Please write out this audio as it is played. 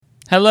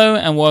Hello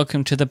and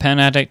welcome to The Pen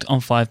Addict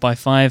on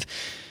 5x5,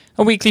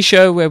 a weekly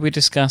show where we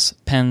discuss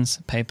pens,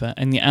 paper,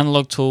 and the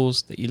analog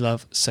tools that you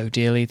love so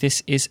dearly.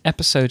 This is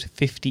episode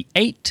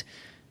 58.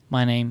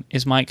 My name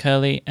is Mike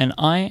Hurley, and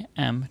I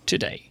am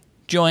today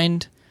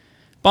joined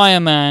by a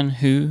man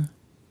who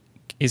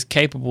is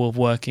capable of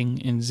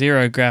working in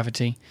zero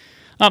gravity,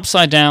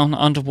 upside down,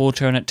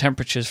 underwater, and at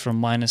temperatures from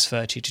minus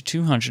 30 to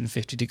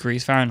 250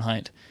 degrees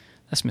Fahrenheit.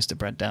 That's Mr.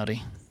 Brett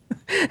Dowdy.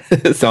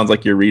 It sounds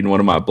like you're reading one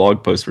of my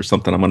blog posts for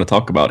something I'm going to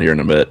talk about here in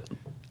a bit.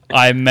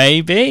 I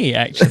may be,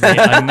 actually.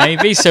 I may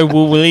be. So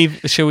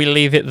shall we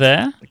leave it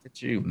there? Look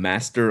at you,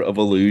 master of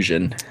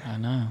illusion. I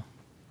know.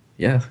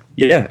 Yeah,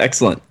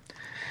 excellent.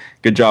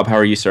 Good job. How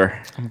are you, sir?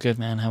 I'm good,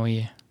 man. How are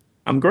you?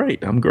 I'm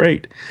great.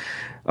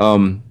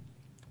 One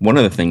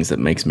of the things that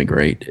makes me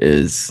great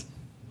is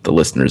the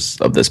listeners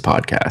of this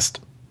podcast.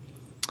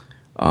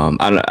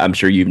 I'm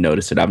sure you've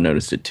noticed it. I've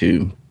noticed it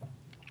too.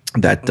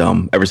 That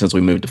ever since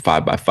we moved to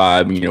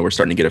 5x5, we're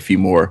starting to get a few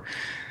more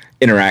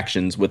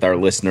interactions with our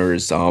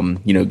listeners.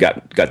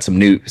 Got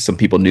some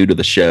people new to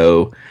the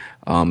show.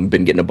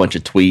 Been getting a bunch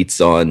of tweets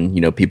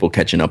on people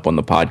catching up on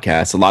the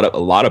podcast. A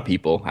lot of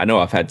people. I know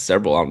I've had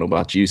several. I don't know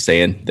about you,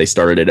 saying they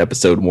started at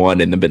episode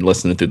 1 and have been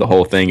listening through the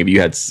whole thing. Have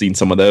you seen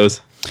some of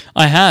those?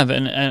 I have,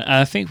 and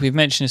I think we've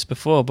mentioned this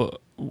before, but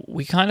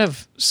we kind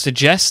of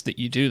suggest that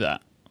you do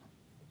that.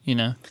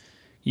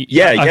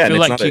 I feel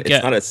like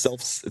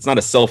it's not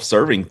a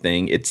self-serving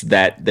thing. It's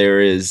that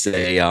there is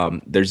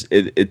there's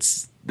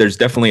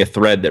definitely a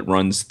thread that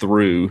runs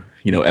through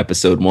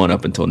episode 1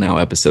 up until now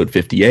episode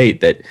 58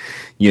 that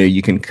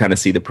you can kind of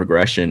see the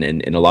progression,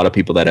 and a lot of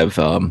people that have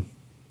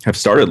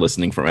started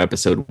listening from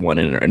episode 1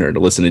 and are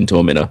listening to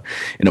them in a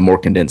more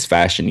condensed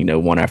fashion,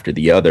 one after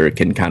the other,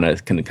 can kind of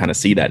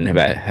see that and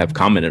have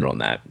commented on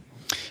that.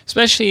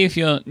 Especially if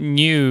you're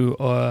new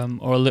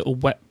or a little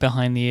wet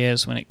behind the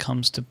ears when it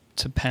comes to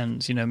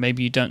pens,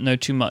 maybe you don't know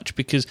too much,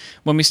 because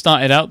when we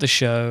started out the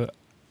show,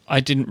 I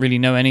didn't really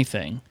know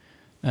anything.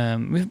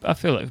 I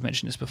feel like we've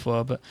mentioned this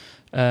before, but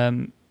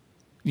I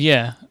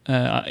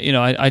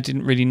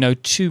didn't really know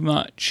too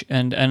much,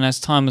 and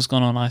as time has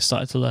gone on, I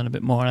started to learn a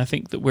bit more, and I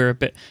think that we're a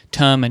bit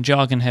term and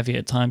jargon heavy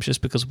at times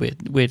just because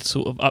we're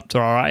sort of up to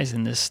our eyes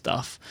in this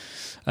stuff.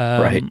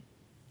 Right.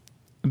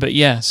 But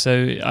yeah,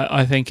 so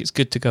I think it's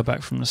good to go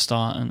back from the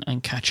start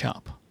and catch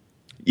up.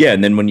 Yeah,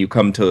 and then when you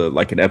come to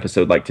like an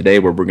episode like today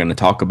where we're going to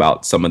talk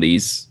about some of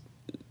these,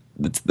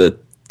 the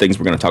things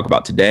we're going to talk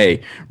about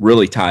today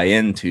really tie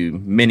into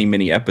many,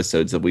 many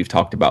episodes that we've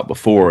talked about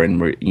before,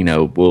 and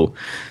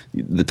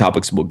the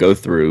topics we'll go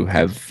through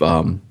have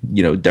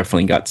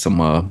definitely got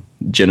some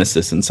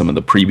genesis in some of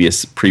the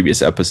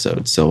previous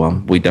episodes. So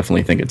we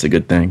definitely think it's a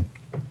good thing.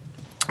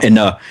 And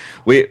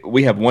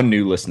we have one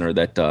new listener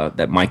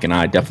that Mike and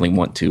I definitely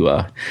want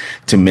to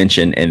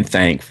mention and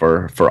thank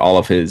for all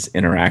of his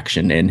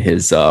interaction and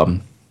his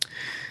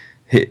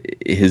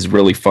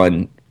really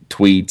fun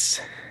tweets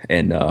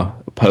and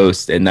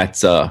posts, and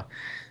that's at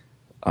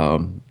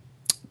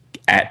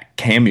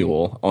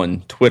Camuel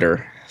on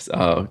Twitter.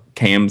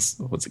 Cams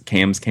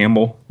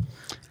Campbell.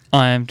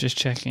 I am just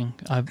checking.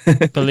 I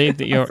believe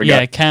that you're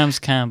Cams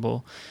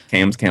Campbell.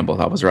 Cams Campbell,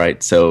 I was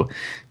right. So,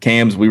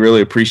 Cams, we really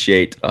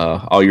appreciate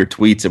all your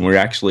tweets, and we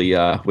actually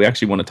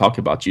want to talk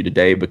about you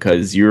today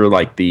because you're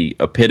like the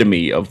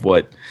epitome of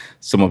what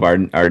some of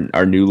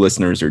our new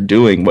listeners are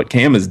doing. What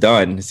Cam has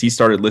done is he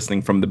started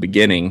listening from the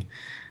beginning.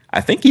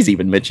 I think he's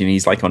even mentioned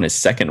he's like on his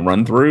second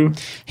run through.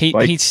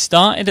 He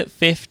started at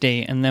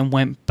 50 and then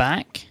went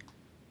back.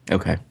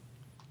 Okay.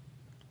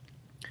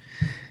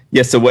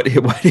 Yeah, so what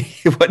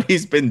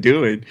he's been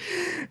doing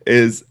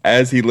is,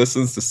 as he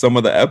listens to some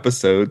of the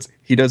episodes,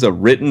 he does a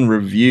written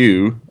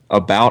review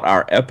about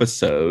our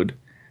episode.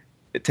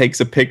 It takes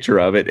a picture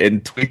of it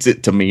and tweets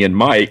it to me and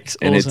Mike,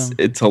 and awesome.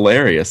 It's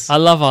hilarious. I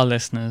love our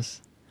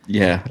listeners.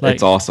 Yeah,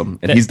 it's awesome,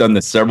 and he's done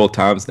this several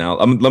times now.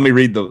 Let me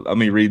read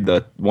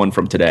the one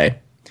from today.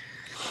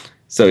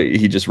 So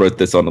he just wrote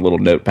this on a little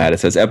notepad.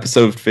 It says,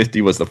 episode 50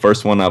 was the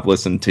first one I've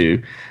listened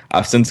to.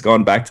 I've since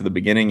gone back to the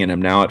beginning and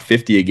am now at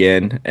 50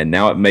 again, and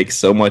now it makes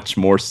so much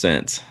more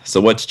sense.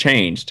 So what's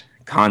changed?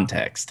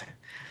 Context.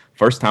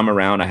 First time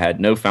around, I had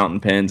no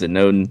fountain pens and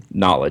no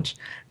knowledge.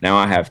 Now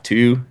I have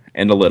 2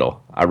 and a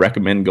little. I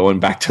recommend going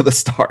back to the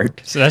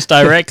start. So that's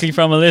directly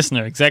from a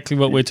listener, exactly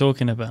what we're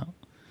talking about.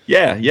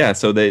 Yeah.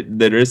 So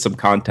there is some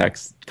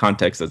context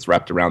that's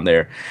wrapped around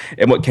there.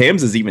 And what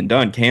Cams has even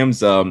done, Cams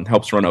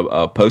helps run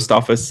a post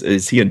office.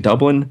 Is he in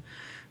Dublin?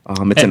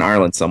 It's in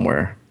Ireland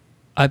somewhere.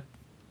 I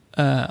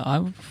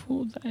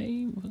thought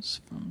they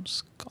was from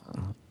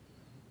Scotland.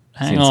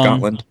 Hang on.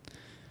 Scotland?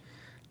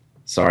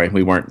 Sorry,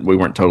 we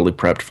weren't totally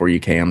prepped for you,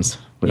 Cams.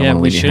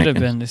 We should have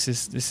been. This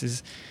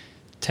is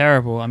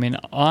terrible. I mean,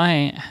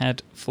 I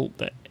had thought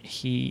that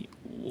he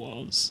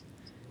was.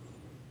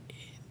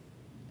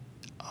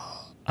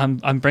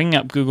 I'm bringing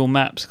up Google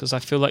Maps because I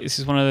feel like this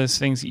is one of those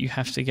things that you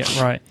have to get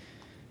right.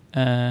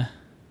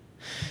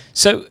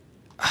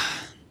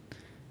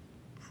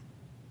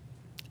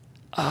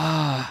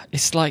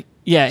 It's like,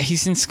 yeah,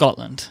 he's in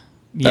Scotland.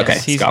 Yes,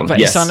 Okay, Scotland. but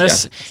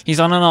Yes, he's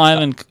on an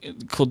island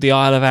called the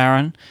Isle of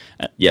Arran.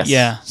 Yes.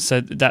 Yeah,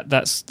 so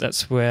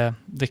that's where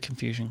the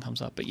confusion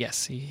comes up. But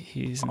yes,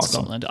 he's in Awesome.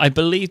 Scotland. I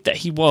believe that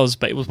he was,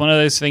 but it was one of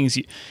those things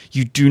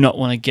you do not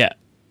want to get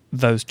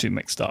those two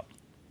mixed up.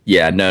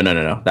 Yeah, no.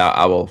 That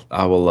I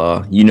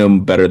will. You know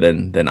better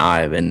than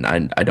I, and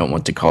I don't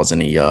want to cause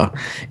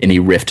any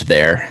rift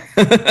there.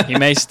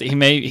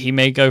 he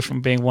may go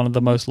from being one of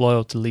the most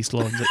loyal to least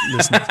loyal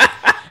listeners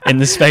in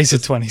the space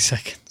of 20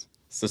 seconds.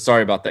 So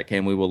sorry about that,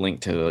 Cam. We will link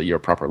to your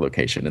proper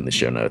location in the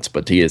show notes,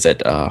 but he is at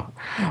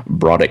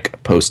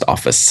Brodick Post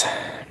Office.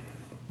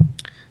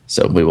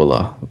 So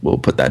we'll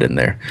put that in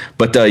there.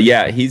 But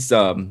yeah, he's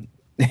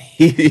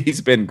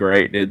he's been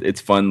great. It's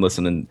fun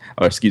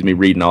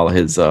reading all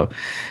of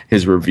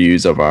his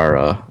reviews of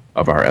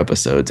our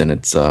episodes, and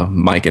it's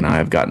Mike and I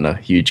have gotten a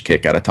huge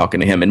kick out of talking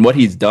to him. And what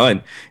he's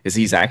done is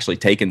he's actually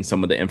taken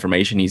some of the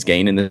information he's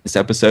gained in this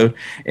episode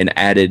and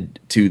added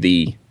to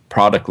the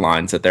product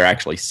lines that they're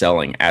actually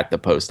selling at the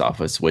post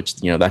office, which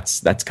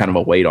that's kind of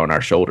a weight on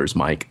our shoulders,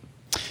 Mike.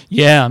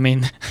 Yeah, I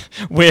mean,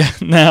 we're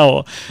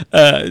now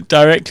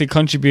directly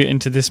contributing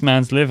to this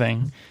man's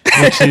living,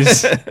 which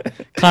is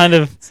kind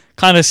of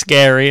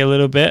scary a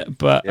little bit,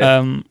 but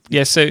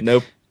yeah. So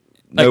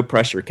no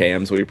pressure,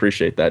 Cams. We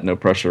appreciate that. No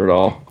pressure at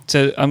all.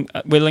 So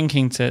we're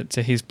linking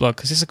to his blog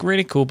because it's a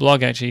really cool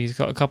blog. Actually, he's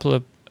got a couple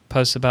of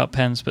posts about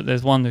pens, but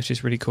there's one which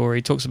is really cool where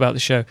he talks about the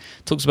show,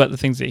 talks about the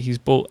things that he's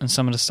bought and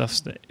some of the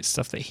stuff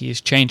that he is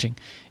changing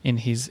in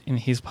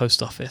his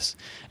post office.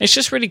 It's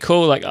just really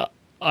cool. Like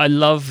I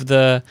love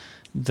the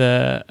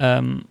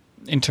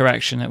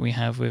interaction that we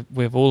have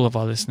with all of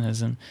our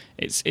listeners, and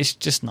it's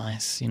just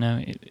nice,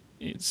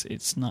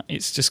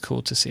 it's just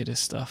cool to see this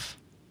stuff.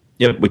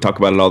 Yep, we talk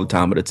about it all the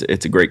time, but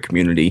it's a great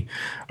community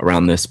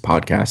around this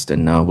podcast,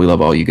 and we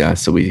love all you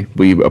guys, so we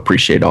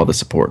appreciate all the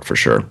support for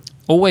sure.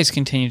 Always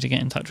continue to get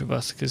in touch with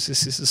us because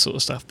this is the sort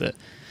of stuff that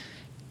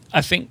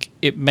I think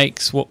it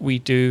makes what we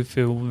do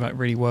feel like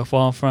really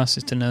worthwhile for us,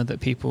 is to know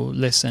that people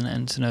listen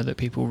and to know that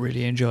people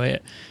really enjoy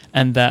it,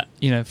 and that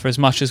for as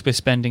much as we're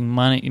spending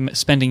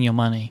your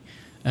money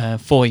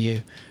for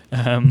you,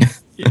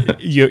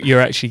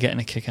 you're actually getting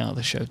a kick out of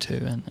the show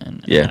too,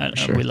 and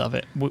sure. We love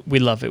it. We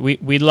love it.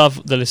 We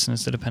love the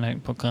listeners to the Pen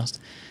Addict Podcast.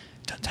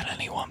 Don't tell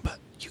anyone, but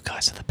you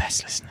guys are the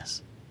best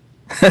listeners.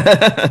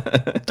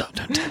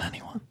 Don't tell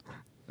anyone.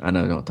 I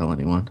know, don't tell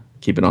anyone.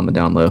 Keep it on the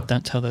down low.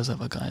 Don't tell those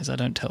other guys. I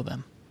don't tell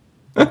them.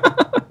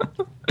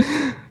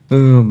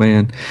 Oh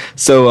man.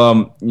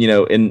 So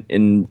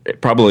in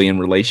probably in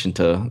relation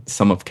to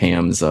some of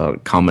Cam's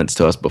comments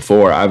to us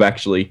before, I've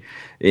actually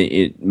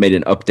made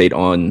an update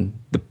on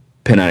the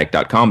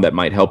penaddict.com that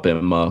might help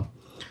him a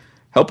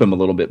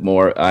little bit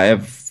more.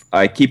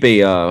 I keep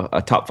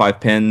a top 5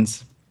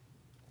 pens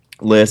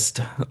list.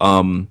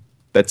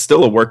 That's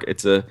still a work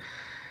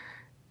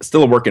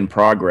in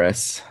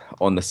progress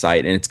on the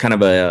site, and it's kind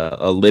of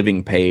a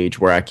living page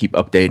where I keep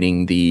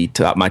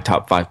updating my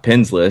top 5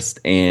 pens list.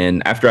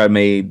 And after I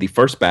made the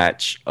first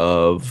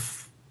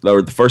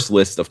the first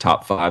list of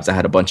top 5s, I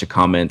had a bunch of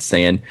comments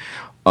saying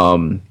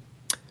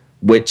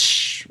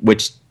which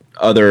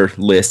other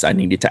lists I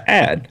needed to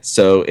add.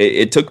 So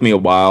it took me a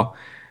while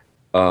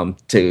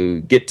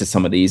to get to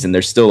some of these, and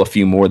there's still a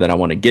few more that I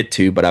want to get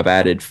to, but I've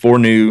added 4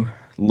 new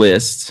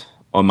lists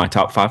on my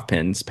top 5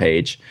 pens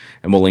page,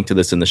 and we'll link to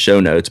this in the show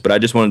notes. But I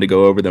just wanted to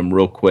go over them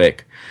real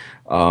quick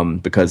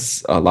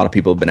because a lot of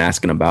people have been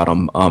asking about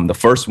them. The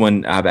first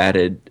one I've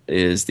added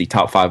is the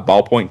top 5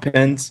 ballpoint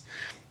pens,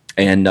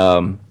 and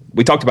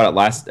we talked about it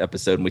last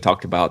episode, and we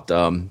talked about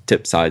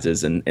tip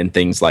sizes and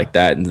things like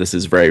that, and this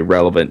is very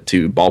relevant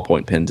to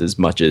ballpoint pens as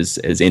much as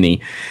any,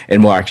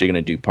 and we're actually going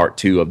to do part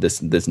 2 of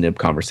this nib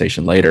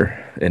conversation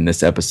later in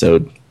this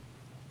episode.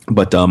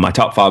 But my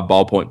top 5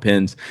 ballpoint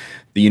pens,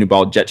 the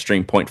Uniball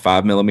Jetstream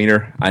 0.5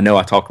 millimeter. I know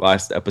I talked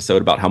last episode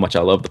about how much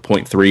I love the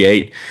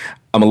 0.38.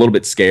 I'm a little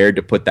bit scared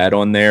to put that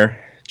on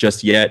there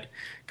just yet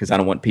because I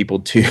don't want people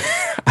to.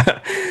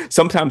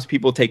 Sometimes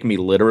people take me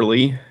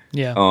literally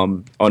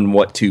on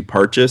what to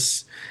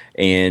purchase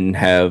and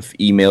have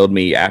emailed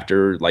me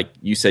after, like,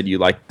 you said you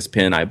like this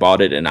pen, I bought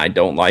it and I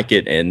don't like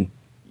it, and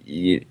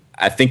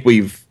I think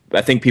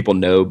people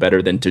know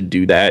better than to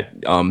do that.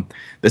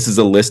 This is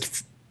a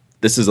list.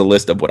 This is a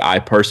list of what I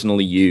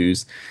personally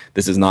use.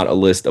 This is not a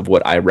list of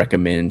what I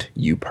recommend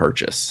you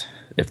purchase,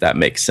 if that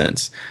makes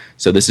sense.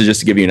 So this is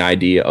just to give you an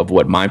idea of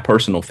what my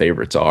personal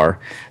favorites are,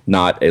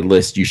 not a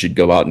list you should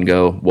go out and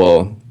go,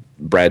 well,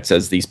 Brad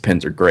says these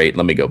pens are great,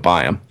 let me go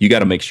buy them. You got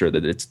to make sure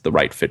that it's the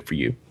right fit for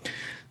you.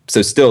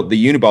 So still,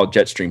 the Uniball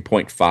Jetstream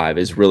 0.5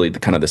 is really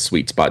kind of the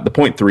sweet spot. The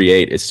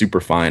 0.38 is super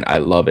fine. I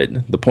love it.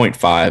 The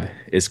 0.5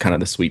 is kind of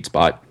the sweet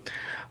spot.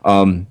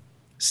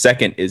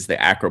 Second is the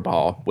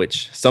Acroball,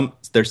 which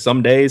there's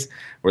some days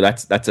where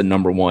that's a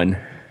number 1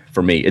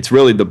 for me. It's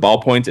really the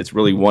ballpoints. It's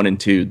really 1 and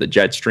 2, the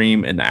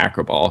Jetstream and the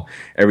Acroball.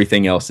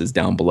 Everything else is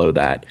down below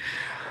that.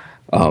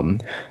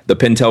 The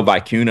Pentel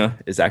Vicuna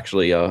is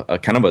actually a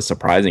kind of a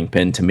surprising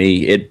pen to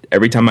me.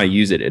 Every time I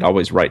use it, it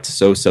always writes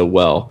so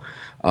well.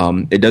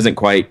 It doesn't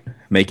quite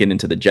make it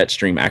into the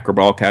Jetstream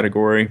Acroball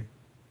category,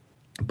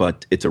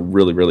 but it's a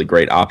really, really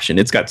great option.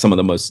 It's got some of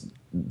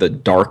the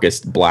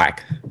darkest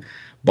black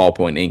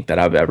ballpoint ink that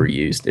I've ever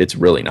used. It's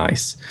really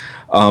nice.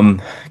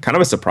 Kind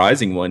of a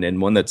surprising one,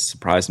 and one that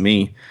surprised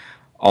me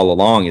all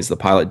along, is the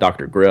Pilot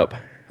Dr. Grip.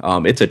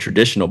 It's a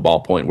traditional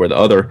ballpoint, where the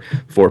other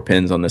 4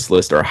 pens on this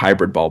list are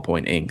hybrid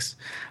ballpoint inks.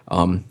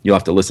 You'll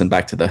have to listen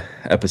back to the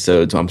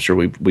episodes. I'm sure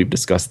we've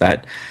discussed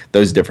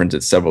those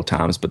differences several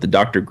times. But the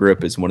Dr.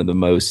 Grip is one of the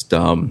most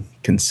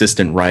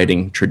consistent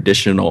writing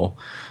traditional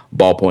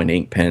ballpoint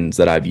ink pens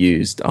that I've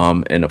used.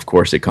 And of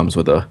course, it comes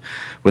with a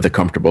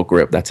comfortable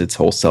grip. That's its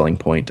whole selling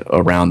point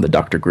around the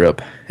Dr.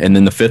 Grip. And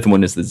then the 5th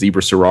one is the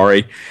Zebra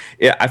Sorari.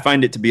 Yeah, I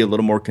find it to be a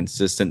little more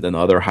consistent than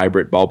other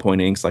hybrid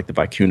ballpoint inks like the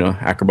Vicuna,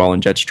 Acroball,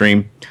 and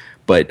Jetstream.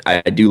 But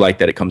I do like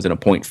that it comes in a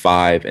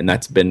 0.5, and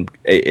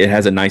it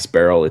has a nice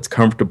barrel. It's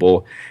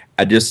comfortable.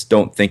 I just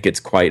don't think it's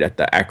quite at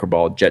the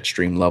Acroball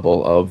Jetstream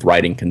level of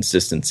writing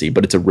consistency,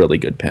 but it's a really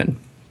good pen.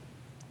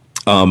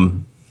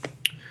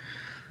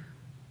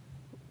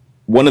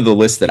 One of the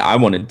lists that I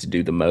wanted to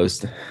do the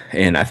most,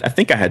 and I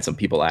think I had some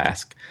people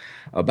ask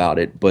about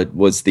it, but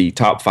was the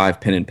top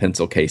 5 pen and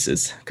pencil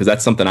cases, because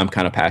that's something I'm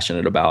kind of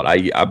passionate about.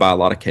 I buy a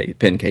lot of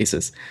pen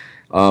cases.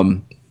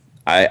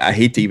 I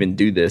hate to even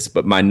do this,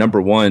 but my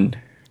number one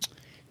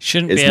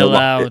shouldn't be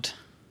allowed.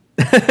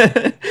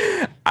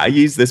 I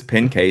use this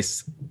pen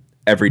case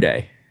every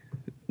day.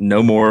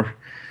 No more.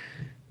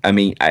 I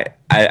mean,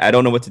 I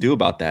don't know what to do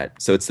about that.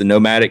 So it's the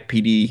Nomadic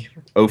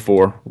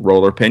PD04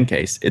 roller pen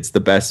case. It's the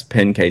best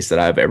pen case that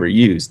I've ever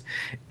used.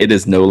 It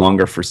is no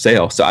longer for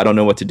sale. So I don't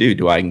know what to do.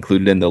 Do I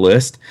include it in the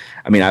list?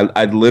 I mean,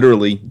 I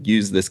literally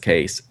use this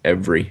case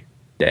every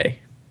day.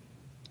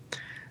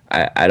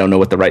 I don't know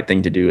what the right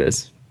thing to do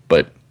is,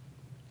 but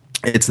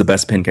it's the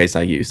best pen case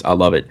I use. I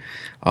love it.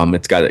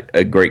 It's got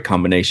a great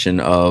combination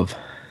of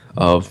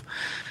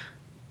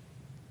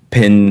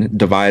pen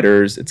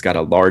dividers. It's got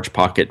a large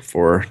pocket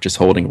for just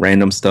holding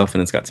random stuff,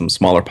 and it's got some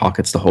smaller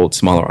pockets to hold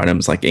smaller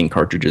items like ink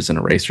cartridges and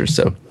erasers.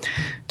 So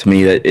to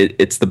me,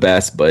 it's the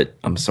best, but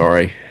I'm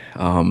sorry,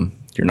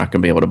 you're not going to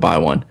be able to buy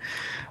one.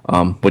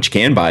 What you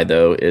can buy,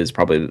 though, is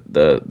probably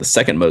the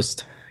second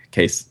most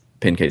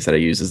pen case that I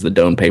use is the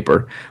Doane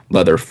Paper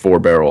leather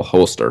 4-barrel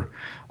holster.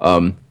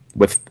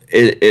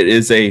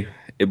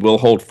 It will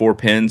hold 4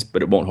 pens,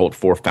 but it won't hold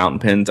 4 fountain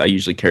pens. I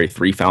usually carry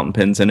 3 fountain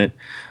pens in it.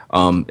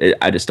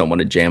 I just don't want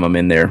to jam them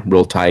in there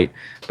real tight,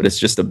 but it's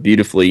just a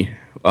beautifully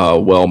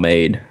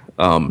well-made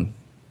pen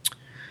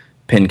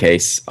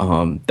case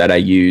that I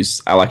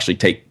use. I'll actually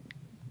take,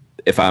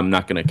 if I'm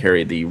not going to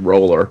carry the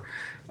roller,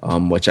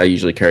 which I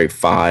usually carry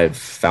 5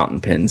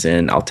 fountain pens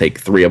in, I'll take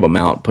 3 of them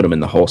out, put them in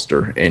the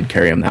holster, and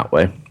carry them that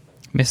way.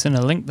 Missing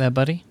a link there,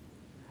 buddy.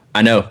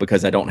 I know,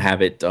 because I don't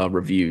have it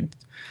reviewed.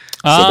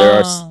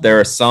 So there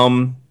are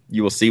some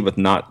you will see with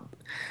not.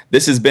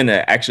 This has been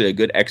actually a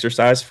good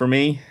exercise for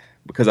me,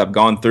 because I've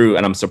gone through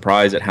and I'm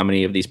surprised at how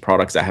many of these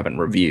products I haven't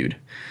reviewed.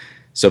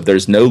 So if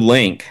there's no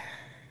link,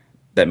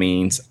 that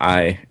means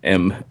I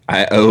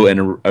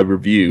owe a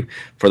review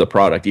for the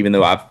product, even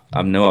though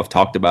I've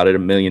talked about it a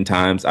million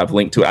times. I've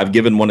linked to it. I've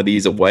given one of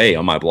these away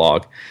on my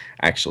blog,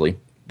 actually,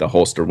 the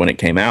holster when it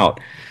came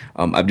out.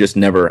 I've just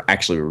never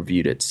actually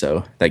reviewed it,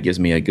 so that gives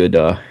me a good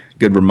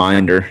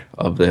reminder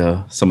of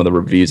some of the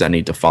reviews I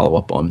need to follow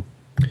up on.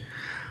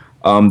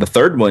 The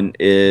third one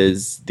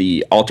is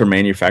the Alter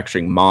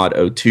Manufacturing Mod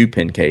 02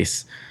 pen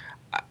case.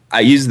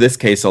 I use this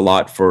case a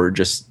lot for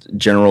just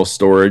general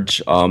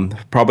storage.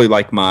 Probably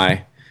like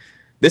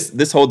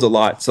this holds a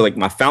lot. So like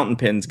my fountain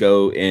pens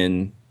go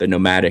in the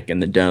Nomadic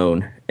and the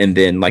Doane, and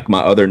then like my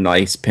other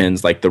nice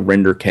pens like the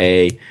Render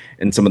K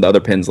and some of the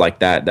other pens like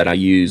that I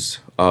use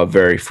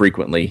very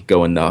frequently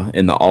go in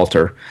the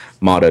Alter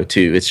Mod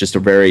 02. It's just a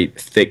very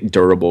thick,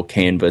 durable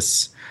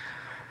canvas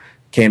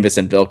and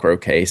Velcro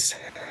case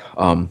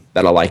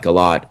that I like a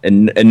lot.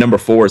 And number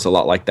 4 is a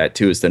lot like that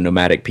too. It's the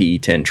Nomadic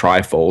PE10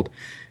 Trifold.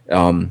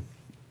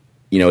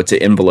 It's an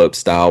envelope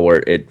style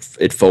where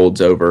it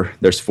folds over.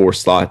 There's 4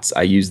 slots.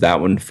 I use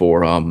that one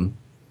for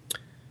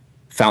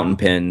fountain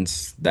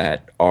pens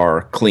that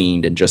are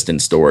cleaned and just in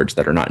storage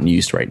that are not in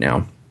use right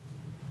now.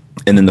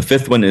 And then the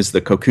 5th one is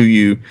the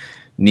Kokuyu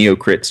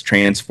Neocrits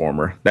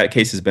Transformer. That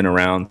case has been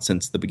around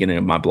since the beginning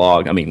of my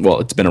blog. I mean, well,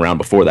 it's been around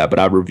before that, but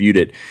I reviewed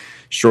it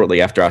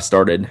shortly after I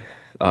started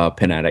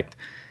Pen Addict.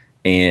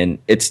 And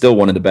it's still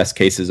one of the best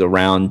cases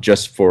around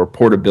just for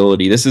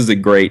portability. This is a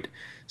great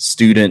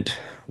student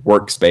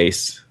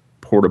workspace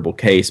portable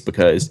case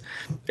because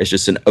it's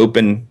just an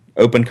open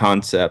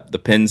concept. The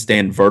pens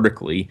stand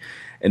vertically,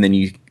 and then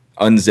you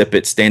unzip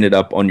it, stand it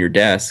up on your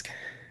desk,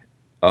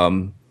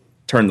 turn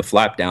the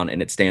flap down,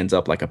 and it stands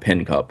up like a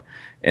pen cup.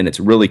 And it's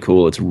really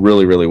cool. It's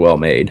really, really well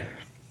made.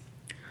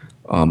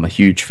 I'm a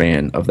huge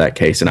fan of that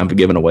case, and I've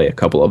given away a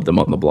couple of them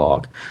on the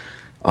blog.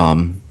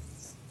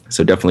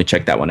 So definitely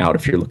check that one out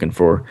if you're looking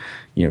for,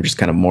 just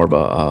kind of more of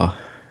a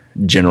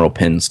general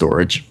pen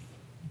storage.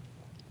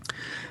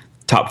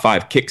 Top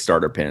 5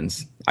 Kickstarter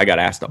pens. I got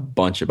asked a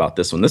bunch about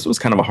this one. This was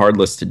kind of a hard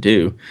list to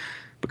do,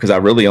 because I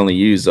really only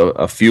use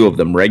a few of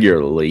them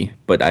regularly,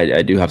 but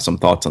I do have some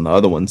thoughts on the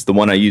other ones. The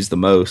one I use the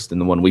most and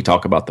the one we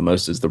talk about the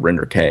most is the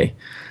Render K.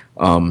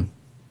 I'm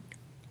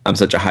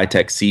such a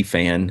Hi-Tec-C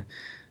fan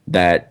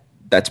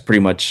that's pretty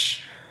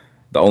much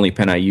the only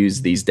pen I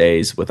use these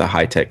days with a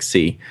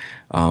Hi-Tec-C.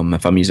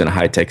 If I'm using a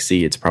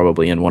Hi-Tec-C, it's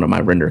probably in one of my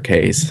Render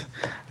Ks.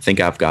 I think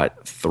I've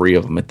got 3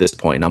 of them at this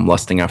point, and I'm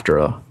lusting after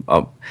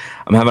I'm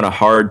having a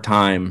hard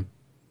time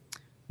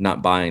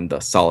not buying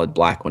the solid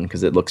black one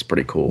because it looks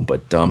pretty cool,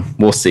 but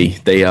we'll see.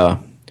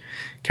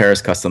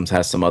 Karas Kustoms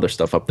has some other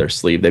stuff up their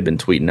sleeve. They've been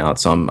tweeting out,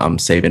 so I'm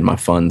saving my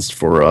funds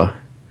for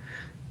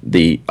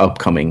the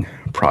upcoming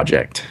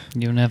project.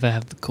 You'll never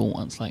have the cool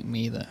ones like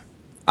me, though.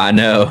 I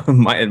know.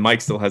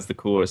 Mike still has the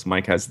coolest.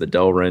 Mike has the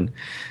Delrin.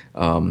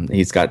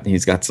 He's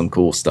got some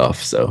cool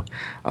stuff. So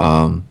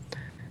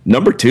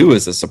number 2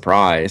 is a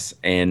surprise,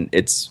 and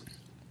it's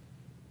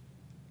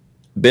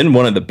been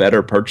one of the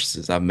better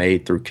purchases I've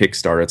made through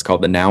Kickstarter. It's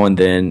called the Now and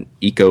Then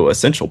Eco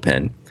Essential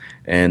Pen,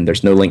 and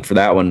there's no link for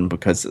that one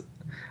because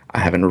I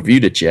haven't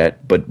reviewed it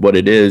yet. But what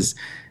it is,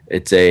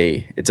 it's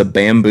a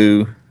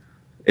bamboo.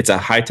 It's a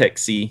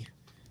Hi-Tec-C.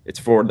 It's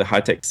for the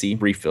Hi-Tec-C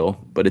refill,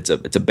 but it's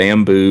a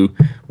bamboo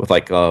with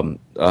like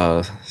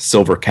a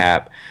silver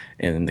cap,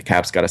 and the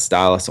cap's got a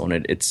stylus on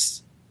it.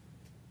 It's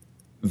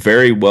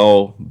very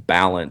well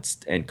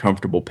balanced and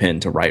comfortable pen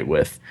to write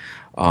with.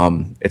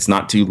 It's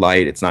not too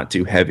light. It's not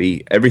too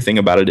heavy. Everything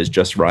about it is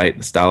just right.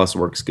 The stylus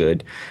works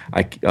good.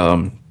 I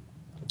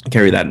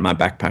carry that in my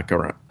backpack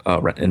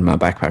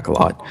a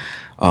lot,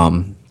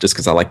 just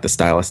because I like the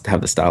stylus, to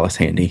have the stylus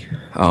handy.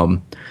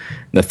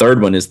 The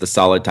third one is the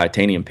solid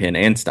titanium pen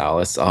and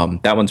stylus.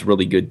 That one's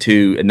really good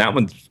too, and that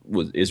one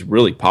is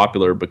really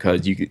popular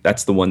because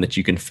that's the one that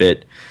you can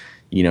fit,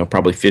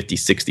 probably 50,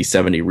 60,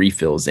 70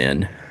 refills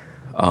in.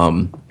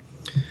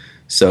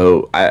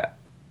 So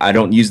I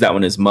don't use that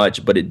one as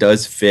much, but it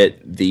does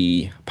fit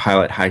the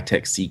Pilot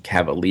Hi-Tec-C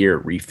Cavalier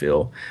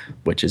refill,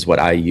 which is what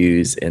I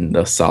use in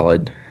the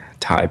solid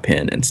tie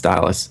pen and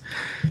stylus.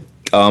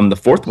 The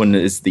fourth one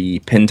is the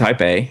Pen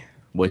Type A,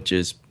 which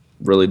is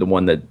really the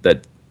one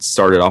that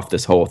started off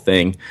this whole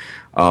thing.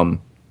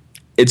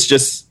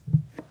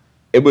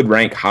 It would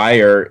rank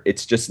higher.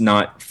 It's just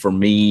not for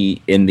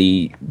me in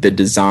the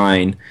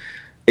design.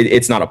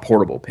 It's not a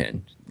portable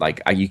pen.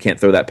 Like you can't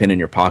throw that pen in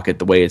your pocket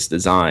the way it's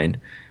designed,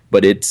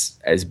 but it's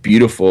as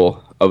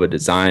beautiful of a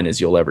design as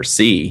you'll ever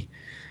see.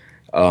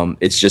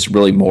 It's just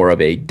really more of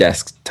a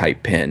desk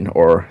type pen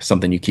or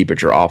something you keep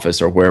at your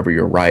office or wherever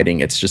you're writing.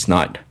 It's just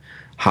not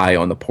high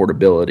on the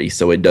portability,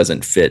 so it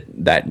doesn't fit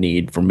that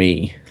need for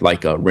me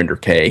like a Render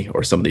K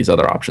or some of these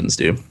other options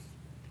do.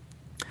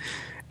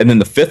 And then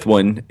the fifth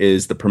one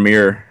is the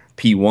Premier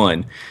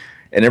P1.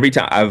 And every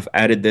time I've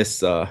added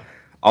this,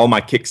 all my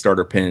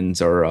Kickstarter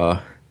pens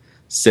are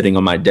sitting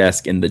on my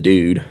desk in the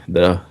Dude,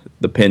 the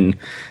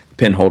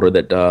pen holder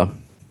that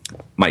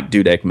Mike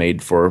Dudek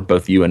made for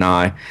both you and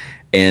I.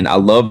 And I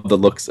love the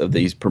looks of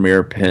these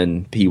Premier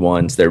Pen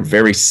P1s. They're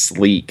very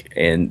sleek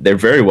and they're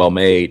very well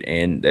made,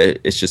 and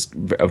it's just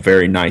a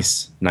very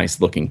nice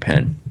looking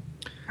pen.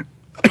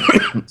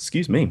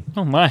 Excuse me.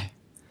 Oh my.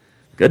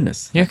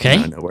 Goodness. You okay?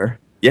 Out of nowhere.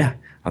 Yeah,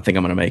 I think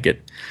I'm going to make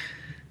it.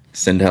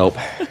 Send help.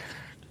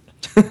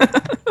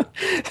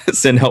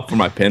 Send help for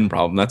my pen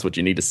problem. That's what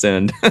you need to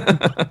send.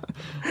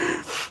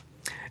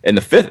 And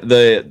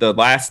the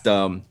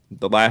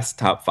last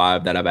top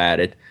 5 that I've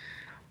added,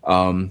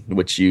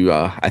 which you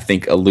I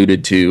think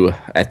alluded to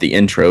at the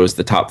intro, is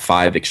the top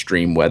 5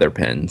 extreme weather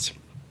pens.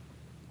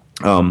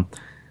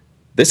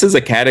 This is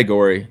a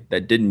category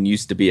that didn't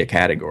used to be a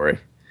category.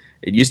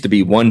 It used to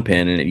be one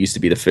pen, and it used to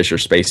be the Fisher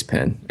Space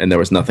Pen, and there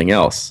was nothing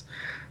else.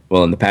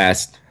 Well, in the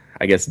past,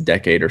 I guess,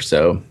 decade or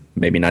so,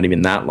 maybe not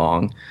even that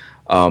long,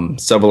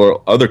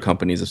 several other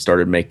companies have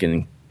started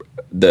making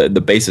the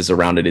basis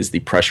around it is the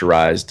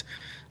pressurized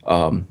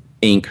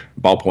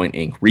ballpoint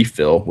ink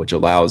refill, which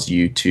allows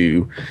you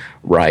to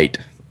write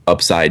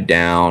upside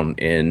down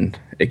in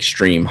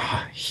extreme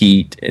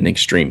heat and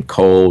extreme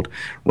cold,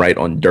 write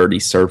on dirty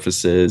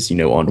surfaces,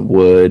 on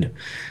wood,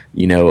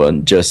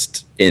 and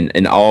just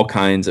in all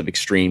kinds of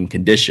extreme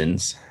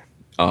conditions.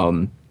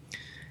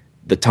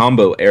 The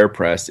Tombow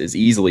Airpress is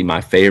easily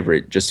my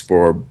favorite just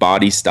for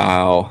body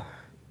style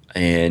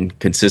and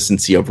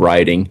consistency of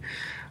writing.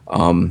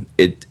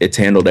 It's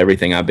handled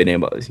everything I've been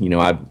able, it's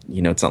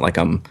not like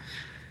I'm,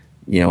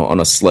 on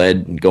a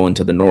sled going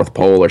to the North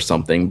Pole or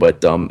something,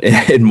 but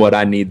in what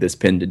I need this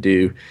pen to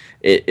do,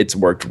 it's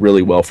worked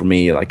really well for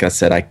me. Like I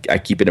said, I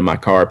keep it in my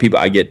car.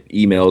 I get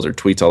emails or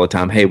tweets all the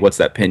time. Hey, what's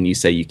that pen you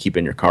say you keep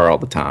in your car all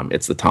the time?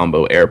 It's the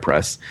Tombow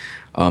Airpress,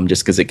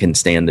 just because it can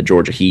stand the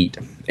Georgia heat,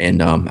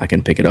 and I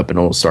can pick it up and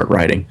it'll start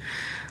writing.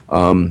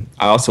 I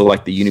also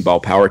like the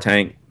Uniball Power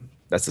Tank.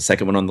 That's the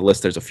second one on the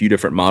list. There's a few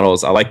different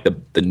models. I like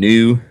the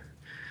newer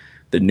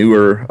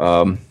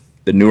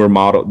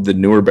model, the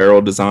newer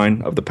barrel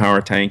design of the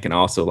Power Tank, and I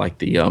also like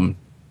they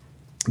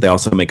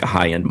also make a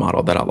high-end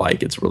model that I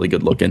like. It's really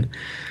good looking.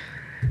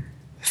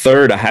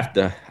 Third, I have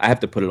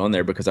to put it on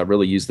there because I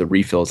really use the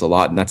refills a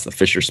lot, and that's the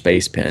Fisher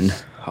Space Pen.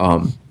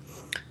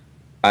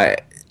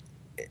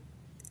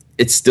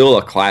 it's still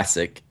a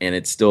classic, and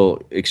it's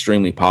still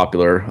extremely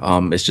popular.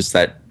 It's just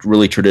that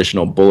really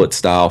traditional bullet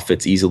style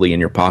fits easily in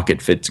your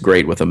pocket, fits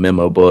great with a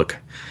memo book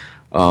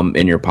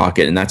in your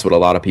pocket, and that's what a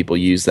lot of people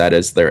use that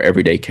as their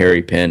everyday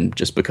carry pen,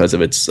 just because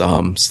of its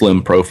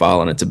slim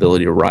profile and its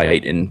ability to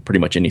write in pretty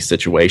much any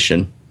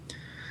situation.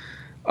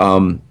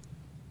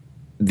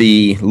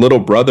 The little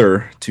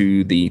brother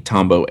to the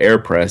Tombow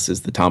AirPress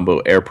is the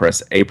Tombow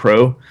AirPress A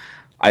Pro.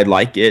 I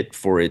like it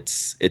for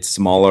its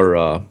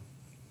smaller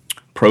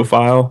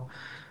profile.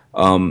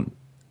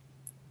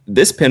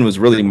 This pen was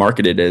really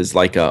marketed as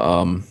like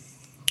a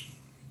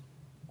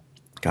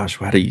gosh,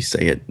 how do you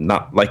say it?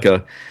 Not like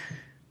a,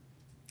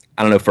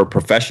 I don't know, for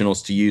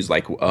professionals to use,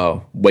 like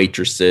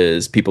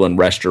waitresses, people in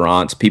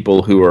restaurants,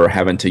 people who are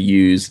having to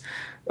use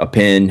a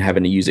pen,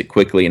 having to use it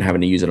quickly and having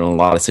to use it in a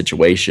lot of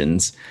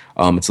situations.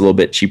 It's a little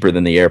bit cheaper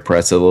than the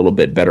AirPress, a little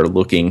bit better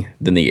looking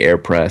than the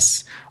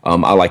AirPress.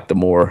 I like the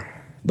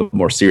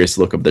more serious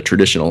look of the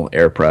traditional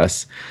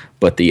AirPress,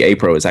 but the A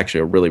Pro is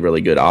actually a really,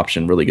 really good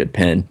option, really good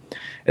pen.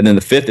 And then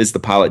the fifth is the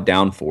Pilot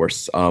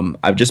Downforce.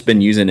 I've just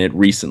been using it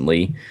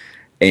recently,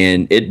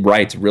 and it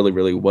writes really,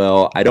 really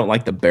well. I don't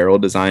like the barrel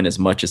design as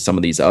much as some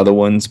of these other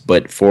ones,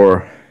 but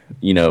for,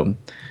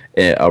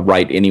 a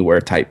write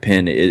anywhere type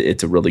pen,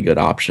 it's a really good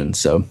option.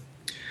 So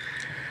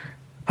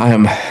I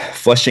am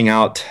fleshing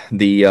out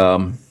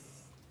the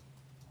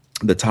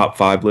top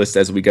 5 list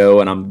as we go,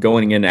 and I'm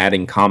going in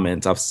adding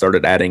comments. I've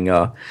started adding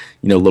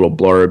little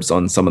blurbs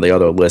on some of the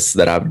other lists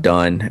that I've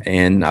done,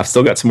 and I've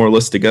still got some more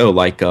lists to go.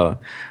 Like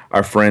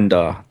our friend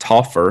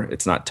Toffer,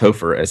 it's not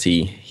Topher, as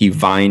he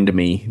vined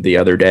me the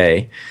other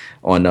day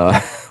on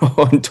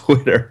on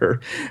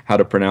Twitter how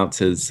to pronounce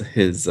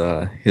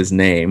his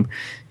name.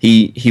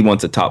 He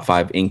wants a top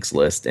 5 inks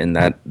list, and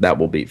that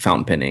will be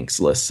fountain pen inks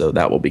list, so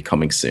that will be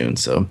coming soon.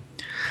 So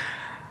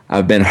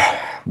I've been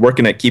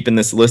working at keeping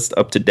this list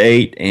up to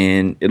date,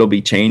 and it'll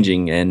be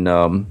changing. And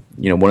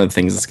one of the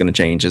things that's going to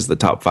change is the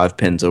top 5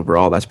 pens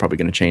overall. That's probably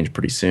going to change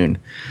pretty soon.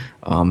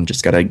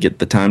 Just got to get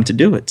the time to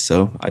do it.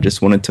 So I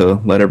just wanted to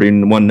let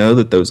everyone know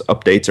that those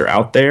updates are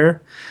out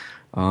there.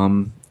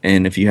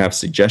 And if you have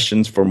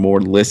suggestions for more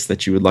lists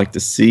that you would like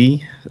to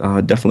see,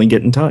 definitely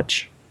get in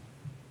touch.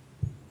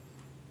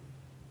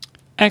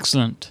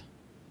 Excellent.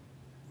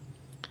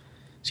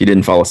 So you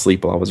didn't fall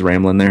asleep while I was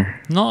rambling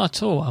there? Not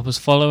at all. I was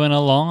following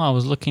along. I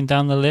was looking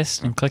down the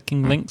list and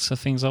clicking links for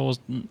things I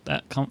wasn't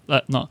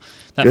not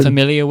that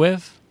familiar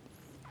with.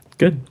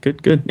 Good.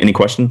 Any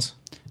questions?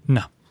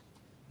 No,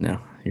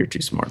 you're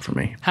too smart for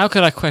me. How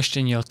could I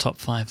question your top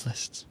 5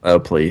 lists? Oh,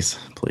 please.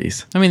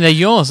 I mean, they're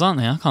yours, aren't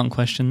they? I can't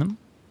question them.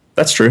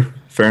 That's true.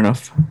 Fair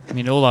enough. I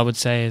mean, all I would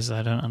say is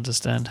I don't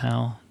understand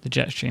how the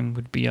Jetstream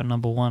would be your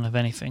number 1 of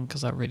anything,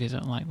 because I really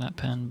don't like that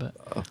pen, but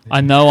I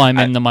know I'm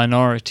in the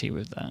minority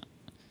with that.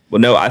 Well,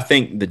 no, I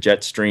think the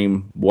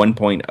Jetstream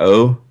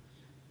 1.0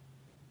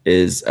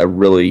 is a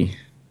really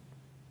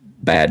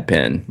bad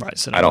pen. Right,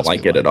 so I don't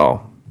like it at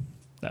all.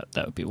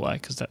 That would be why,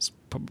 because I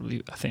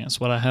think that's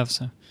what I have.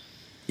 So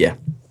yeah,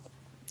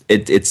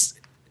 it's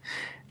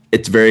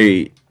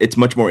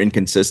much more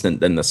inconsistent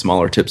than the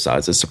smaller tip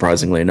sizes.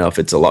 Surprisingly enough,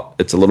 it's a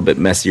little bit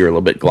messier, a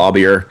little bit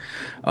globbier.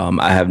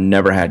 I have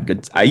never had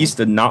good. I used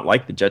to not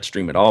like the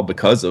Jetstream at all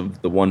because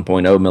of the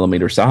 1.0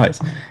 millimeter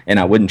size, and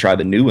I wouldn't try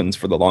the new ones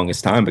for the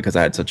longest time because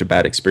I had such a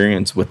bad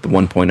experience with the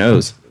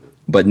 1.0s.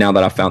 But now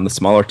that I found the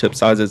smaller tip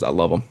sizes, I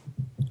love them.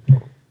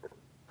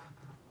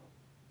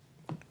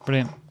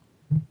 Brilliant.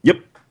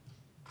 Yep.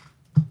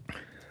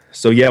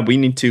 So yeah, we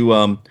need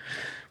to.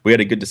 We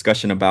had a good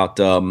discussion about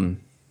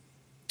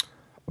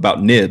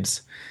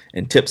nibs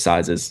and tip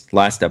sizes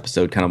last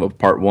episode, kind of a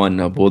part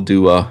 1. We'll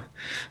do a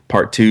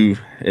part 2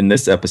 in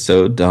this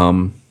episode. You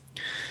want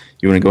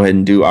to go ahead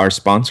and do our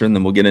sponsor, and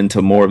then we'll get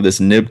into more of this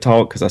nib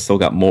talk, because I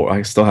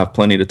still have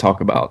plenty to talk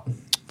about.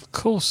 Of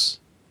course.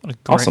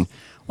 Awesome.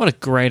 What a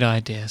great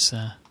idea,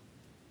 sir.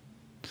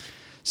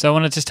 So I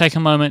want to just take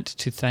a moment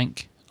to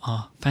thank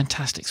our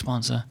fantastic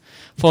sponsor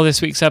for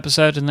this week's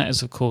episode, and that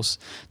is, of course,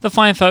 the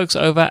fine folks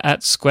over at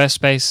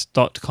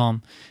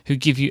squarespace.com, who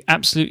give you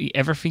absolutely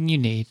everything you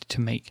need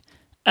to make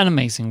an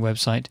amazing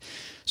website.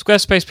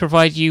 Squarespace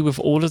provide you with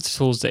all of the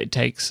tools that it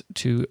takes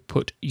to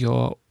put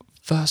your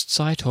first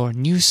site or a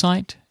new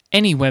site,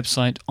 any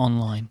website,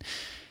 online.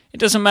 It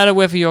doesn't matter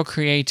whether you're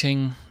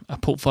creating a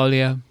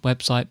portfolio,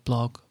 website,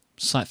 blog,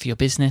 site for your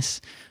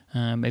business.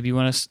 Maybe you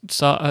want to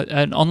start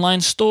an online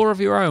store of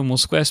your own. Well,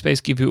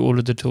 Squarespace give you all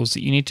of the tools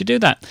that you need to do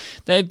that.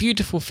 They're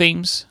beautiful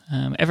themes.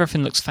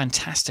 Everything looks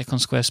fantastic on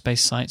Squarespace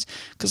sites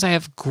because they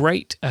have a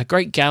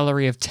great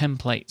gallery of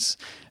templates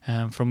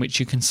from which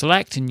you can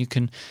select, and you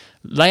can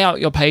lay out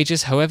your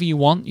pages however you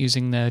want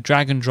using the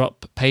drag and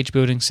drop page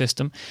building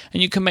system,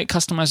 and you can make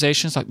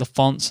customizations like the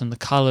fonts and the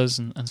colors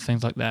and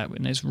things like that.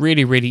 And it's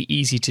really, really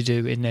easy to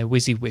do in their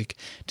WYSIWYG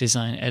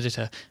design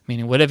editor,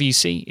 meaning whatever you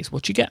see is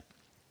what you get.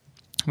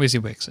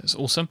 WYSIWYG, so it's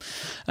awesome.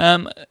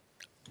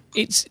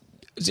 It's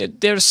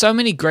there are so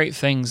many great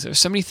things. There are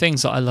so many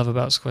things that I love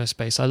about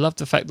Squarespace. I love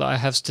the fact that I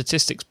have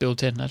statistics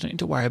built in. I don't need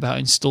to worry about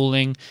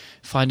installing,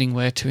 finding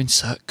where to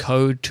insert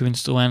code to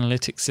install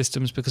analytics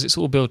systems because it's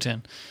all built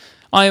in.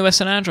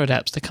 iOS and Android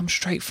apps, they come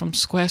straight from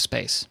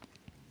Squarespace.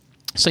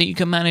 So you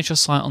can manage your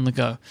site on the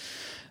go.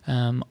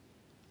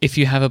 If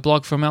you have a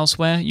blog from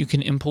elsewhere, you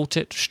can import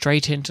it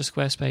straight into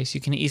Squarespace. You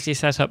can easily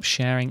set up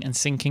sharing and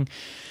syncing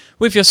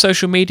with your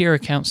social media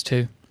accounts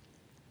too.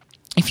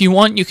 If you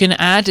want, you can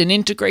add an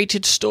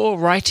integrated store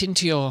right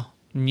into your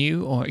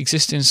new or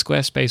existing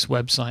Squarespace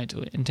website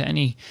or into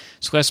any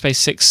Squarespace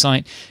 6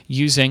 site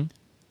using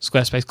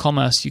Squarespace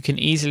Commerce. You can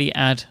easily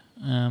add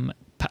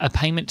a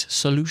payment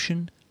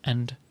solution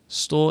and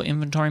store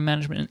inventory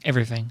management and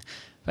everything.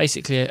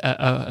 Basically,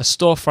 a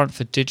storefront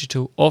for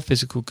digital or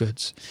physical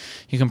goods.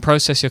 You can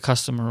process your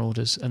customer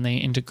orders, and they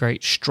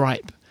integrate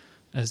Stripe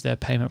as their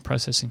payment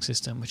processing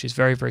system, which is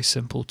very, very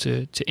simple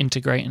to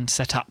integrate and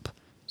set up.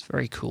 It's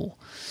very cool.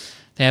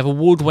 They have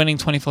award-winning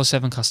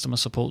 24/7 customer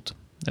support.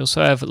 They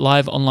also have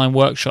live online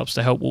workshops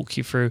to help walk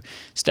you through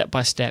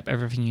step-by-step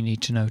everything you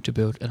need to know to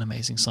build an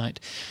amazing site.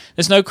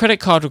 There's no credit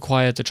card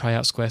required to try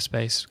out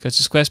Squarespace. Go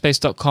to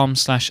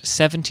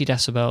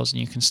squarespace.com/70decibels and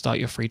you can start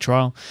your free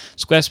trial.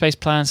 Squarespace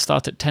plans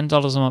start at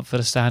 $10 a month for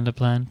the standard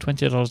plan,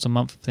 $20 a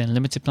month for the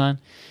unlimited plan.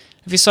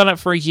 If you sign up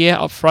for a year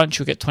up front,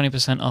 you'll get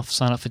 20% off.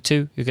 Sign up for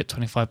 2, you'll get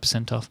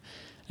 25% off.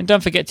 And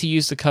don't forget to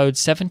use the code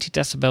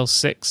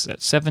 70decibels6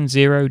 at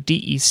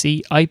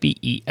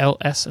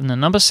 70decibels and the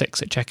number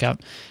 6 at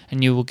checkout,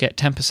 and you will get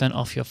 10%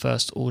 off your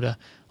first order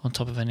on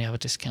top of any other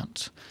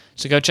discounts.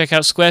 So go check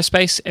out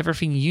Squarespace,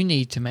 everything you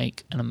need to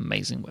make an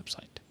amazing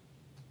website.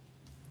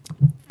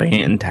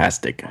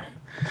 Fantastic.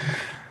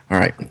 All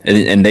right.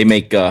 And they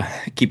make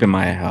keeping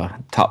my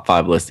top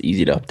 5 list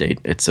easy to update.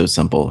 It's so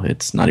simple.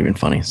 It's not even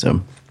funny.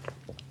 So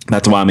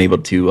that's why I'm able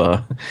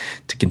to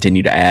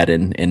continue to add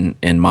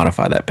and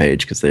modify that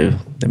page, because they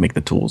make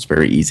the tools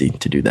very easy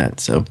to do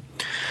that. So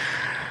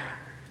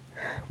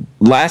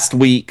last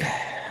week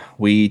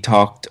we had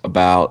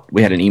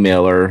an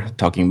emailer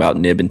talking about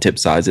nib and tip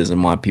sizes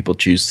and why people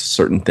choose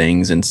certain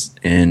things,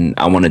 and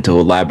I wanted to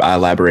I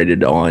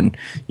elaborated on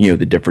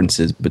the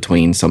differences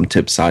between some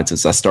tip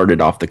sizes. I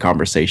started off the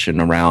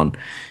conversation around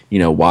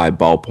why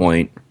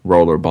ballpoint,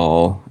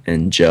 rollerball,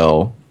 and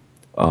gel,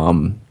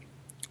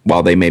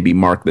 while they may be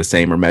marked the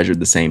same or measured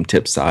the same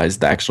tip size,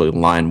 the actual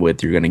line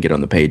width you're going to get on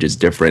the page is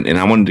different. And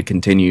I wanted to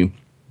continue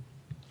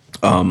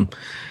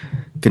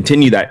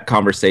that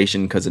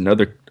conversation, because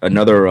another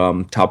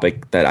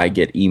topic that I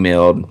get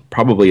emailed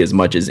probably as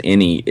much as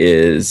any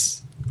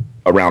is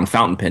around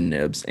fountain pen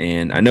nibs.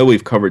 And I know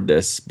we've covered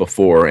this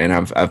before, and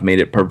I've made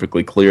it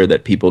perfectly clear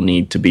that people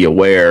need to be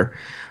aware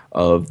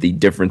of the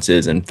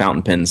differences in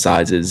fountain pen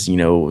sizes.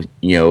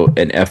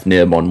 An F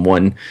nib on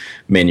one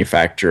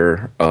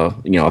manufacturer,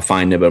 a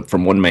fine nib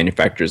from one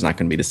manufacturer is not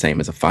going to be the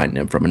same as a fine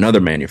nib from another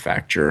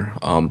manufacturer.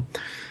 And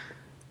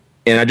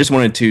I just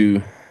wanted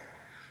to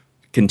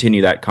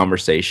continue that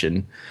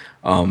conversation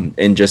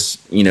and just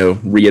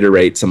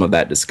reiterate some of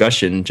that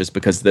discussion, just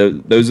because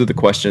those are the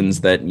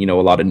questions that a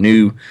lot of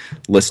new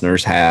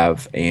listeners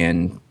have,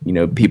 and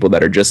people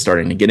that are just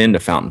starting to get into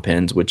fountain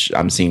pens, which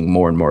I'm seeing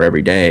more and more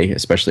every day,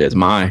 especially as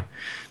my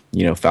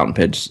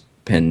fountain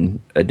pen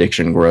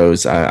addiction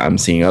grows. I'm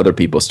seeing other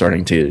people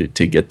starting to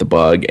get the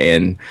bug,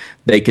 and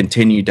they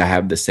continue to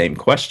have the same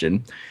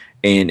question,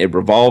 and it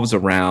revolves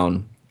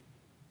around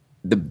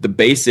the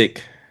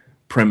basic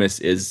premise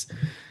is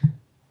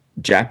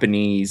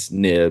Japanese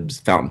nibs,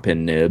 fountain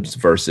pen nibs,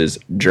 versus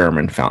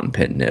German fountain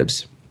pen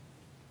nibs.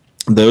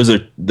 Those are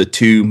the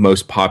two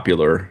most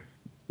popular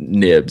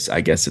nibs,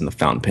 I guess, in the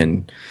fountain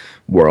pen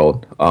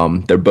world.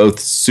 They're both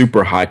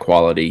super high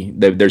quality.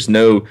 There's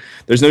no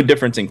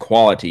difference in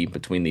quality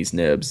between these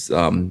nibs.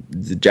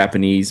 The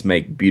Japanese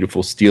make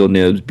beautiful steel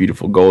nibs,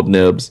 beautiful gold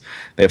nibs.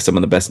 They have some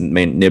of the best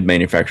nib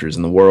manufacturers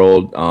in the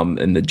world.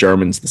 And the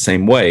Germans the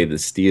same way. The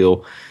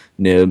steel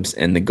nibs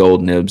and the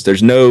gold nibs.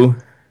 There's no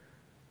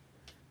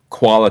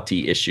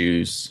quality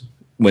issues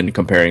when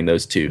comparing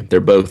those two.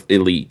 They're both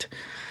elite.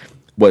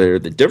 Where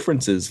the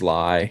differences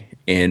lie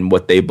in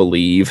what they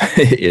believe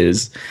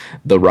is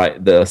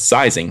the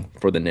sizing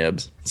for the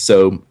nibs.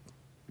 So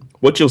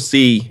what you'll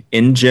see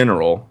in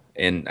general,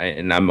 and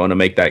I'm going to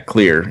make that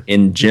clear,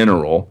 in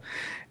general,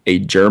 a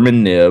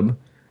German nib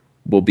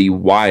will be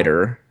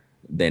wider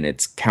than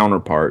its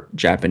counterpart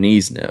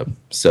Japanese nib.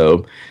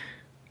 So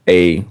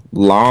a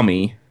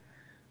Lamy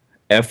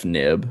F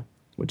nib,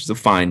 which is a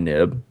fine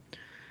nib,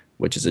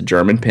 which is a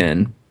German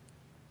pen,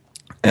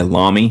 a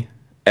Lamy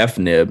F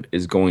nib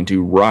is going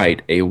to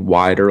write a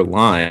wider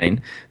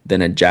line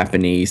than a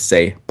Japanese,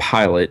 say,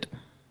 Pilot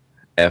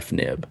F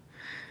nib.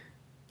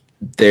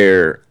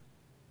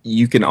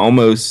 You can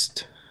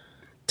almost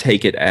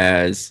take it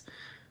as,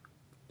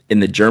 in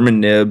the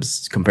German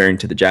nibs comparing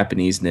to the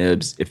Japanese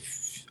nibs,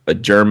 if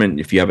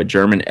you have a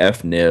German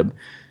F nib,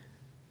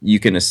 you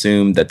can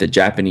assume that the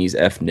Japanese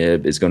F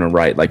nib is going to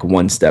write like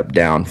one step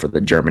down for the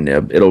German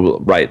nib. It'll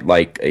write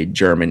like a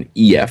German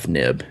EF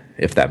nib,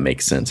 if that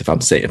makes sense. If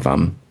I'm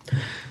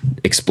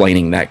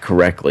explaining that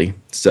correctly.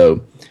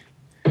 So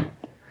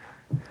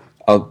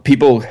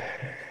people,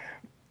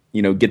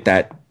 get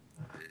that.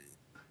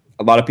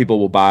 A lot of people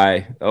will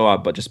buy, I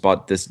just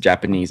bought this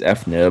Japanese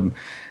F-nib,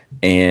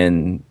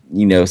 and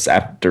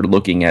after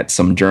looking at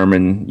some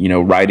German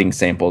writing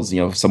samples,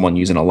 someone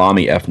using a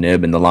Lamy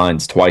F-nib and the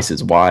line's twice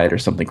as wide or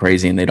something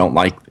crazy, and they don't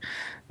like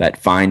that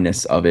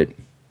fineness of it.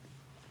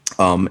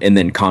 And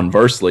then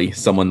conversely,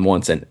 someone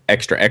wants an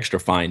extra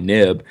fine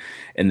nib,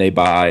 and they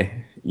buy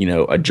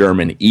a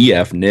German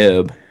EF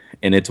nib,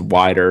 and it's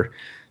wider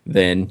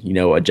than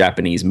a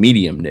Japanese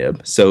medium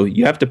nib. So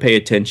you have to pay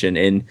attention,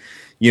 and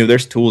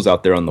there's tools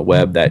out there on the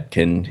web that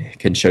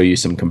can show you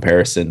some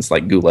comparisons.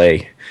 Like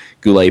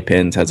Goulet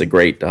Pens has a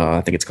great,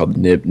 I think it's called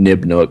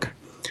Nibnook,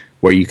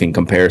 where you can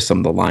compare some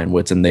of the line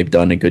widths, and they've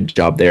done a good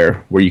job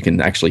there where you can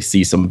actually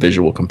see some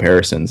visual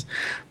comparisons.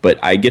 But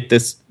I get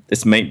this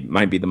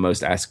might be the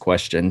most asked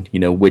question,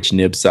 which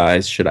nib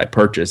size should I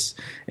purchase?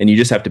 And you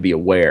just have to be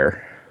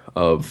aware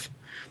of,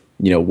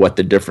 what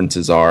the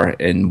differences are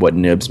and what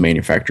nibs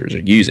manufacturers are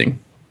using.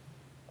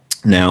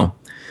 Now,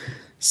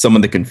 some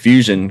of the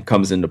confusion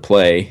comes into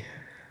play,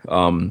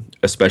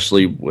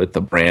 especially with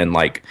a brand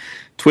like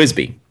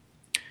TWSBI.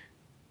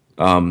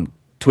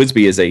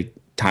 TWSBI is a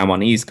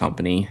Taiwanese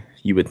company.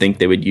 You would think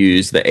they would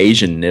use the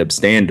Asian nib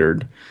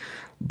standard,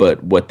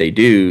 but what they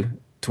do,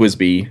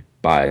 TWSBI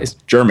buys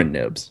German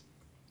nibs.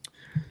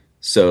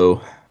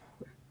 So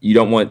you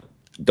don't let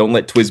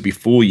TWSBI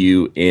fool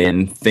you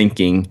in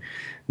thinking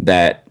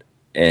that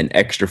an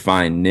extra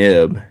fine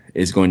nib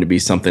is going to be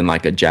something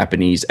like a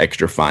Japanese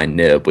extra fine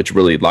nib, which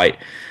really light.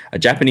 A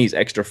Japanese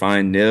extra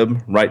fine nib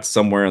writes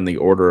somewhere on the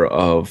order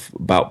of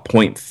about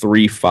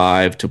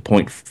 0.35 to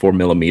 0.4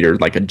 millimeter,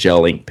 like a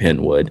gel ink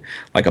pen would.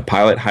 Like a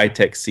Pilot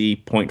Hi-Tech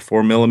C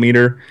 0.4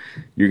 millimeter,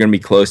 you're going to be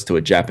close to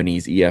a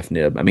Japanese EF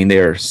nib. I mean, they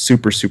are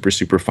super, super,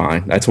 super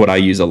fine. That's what I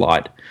use a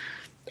lot.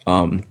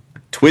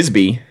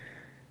 TWSBI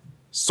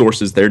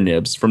sources their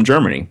nibs from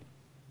Germany.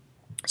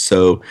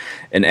 So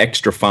an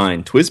extra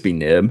fine TWSBI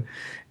nib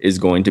is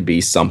going to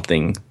be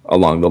something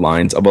along the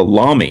lines of a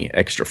Lamy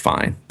extra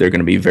fine. They're going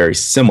to be very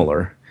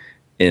similar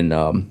in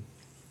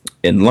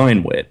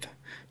line width.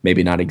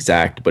 Maybe not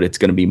exact, but it's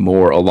going to be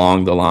more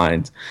along the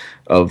lines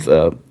of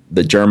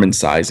the German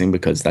sizing,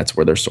 because that's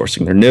where they're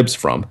sourcing their nibs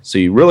from. So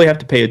you really have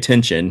to pay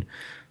attention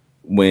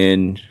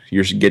when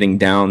you're getting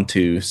down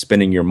to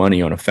spending your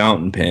money on a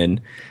fountain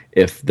pen.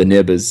 If the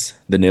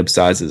nib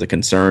size is a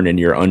concern and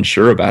you're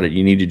unsure about it,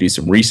 you need to do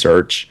some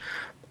research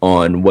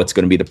on what's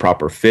going to be the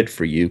proper fit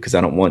for you, because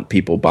I don't want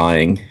people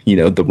buying,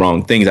 the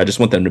wrong things. I just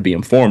want them to be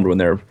informed when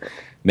they're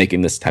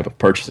making this type of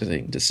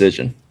purchasing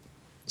decision.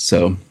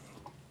 So,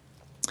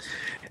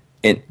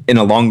 and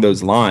along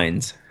those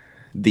lines,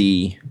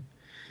 the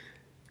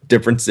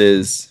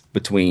differences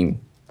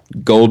between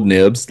gold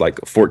nibs, like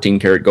 14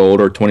 karat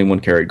gold or 21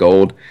 karat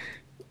gold,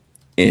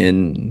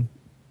 in,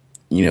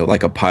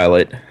 like a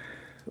Pilot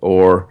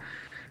or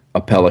a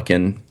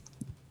Pelican,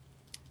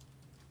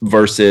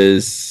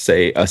 versus,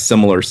 say, a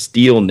similar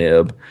steel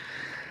nib.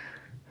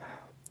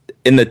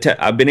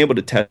 I've been able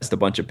to test a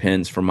bunch of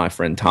pens from my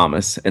friend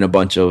Thomas and a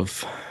bunch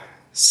of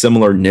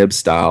similar nib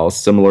styles,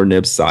 similar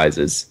nib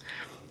sizes,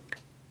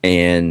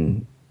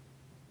 and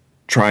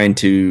trying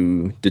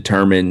to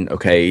determine,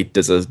 okay,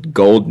 does a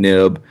gold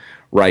nib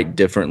write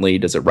differently?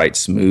 Does it write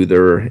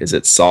smoother? Is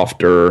it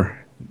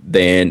softer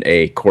than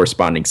a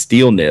corresponding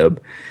steel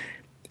nib?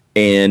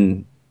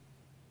 And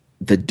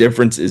the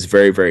difference is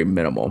very, very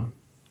minimal.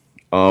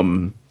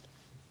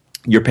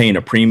 You're paying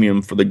a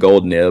premium for the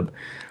gold nib.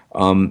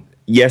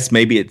 Yes,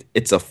 maybe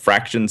it's a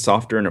fraction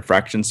softer and a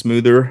fraction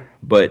smoother,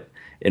 but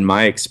in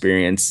my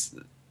experience,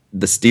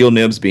 the steel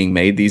nibs being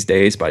made these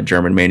days by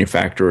German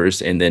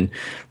manufacturers, and then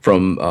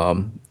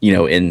from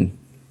in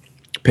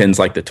pens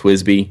like the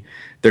TWSBI,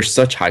 they're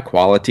such high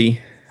quality.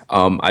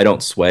 I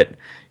don't sweat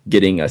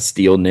getting a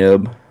steel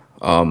nib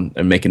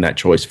and making that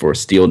choice for a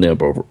steel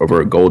nib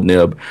over a gold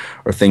nib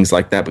or things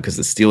like that, because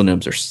the steel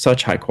nibs are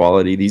such high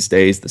quality these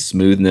days. The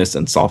smoothness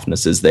and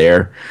softness is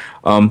there.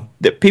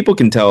 That people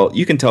can tell.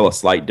 You can tell a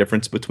slight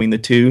difference between the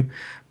two,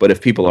 but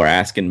if people are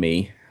asking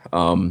me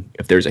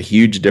if there's a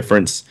huge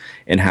difference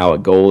in how a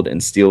gold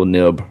and steel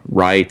nib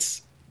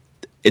writes,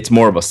 it's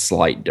more of a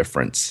slight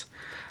difference.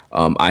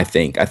 I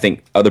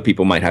think other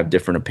people might have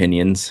different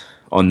opinions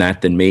on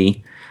that than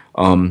me.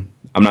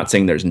 I'm not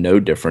saying there's no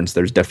difference.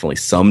 There's definitely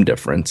some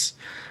difference,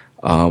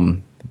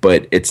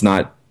 but it's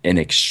not an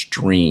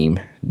extreme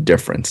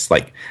difference.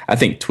 Like, I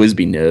think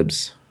TWSBI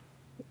nibs,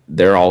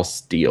 they're all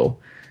steel,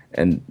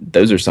 and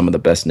those are some of the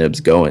best nibs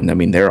going. I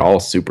mean, they're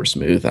all super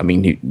smooth. I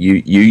mean, you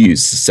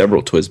use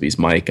several TWSBIs,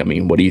 Mike. I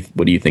mean, what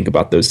do you think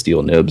about those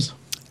steel nibs?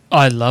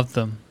 I love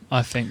them.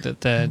 I think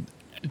that they're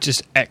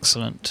just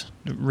excellent.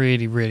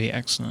 Really, really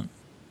excellent.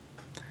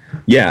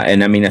 Yeah,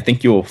 and I mean, I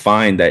think you'll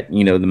find that,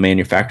 the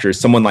manufacturers,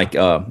 someone like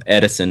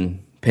Edison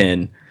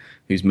Pen,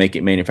 who's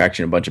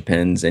manufacturing a bunch of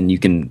pens,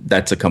 and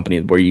that's a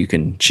company where you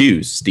can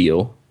choose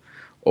steel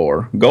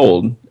or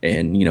gold,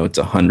 and it's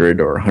 $100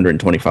 or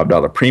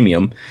 $125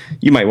 premium,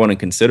 you might want to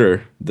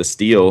consider the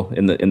steel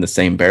in the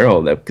same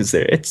barrel, because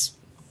it's,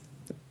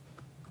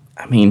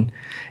 I mean,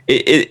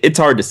 it's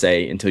hard to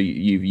say until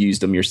you've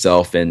used them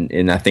yourself,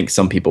 and I think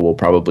some people will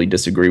probably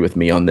disagree with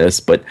me on this,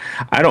 but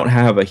I don't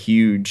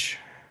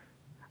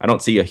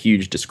see a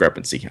huge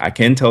discrepancy. I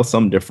can tell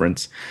some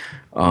difference,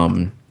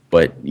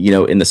 but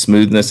in the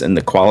smoothness and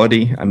the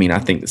quality, I mean, I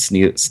think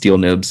the steel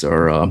nibs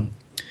are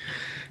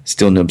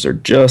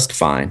just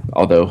fine.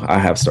 Although I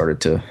have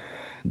started to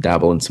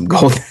dabble in some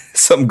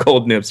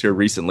gold nibs here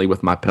recently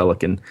with my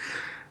Pelican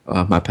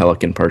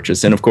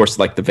purchase, and of course,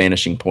 like the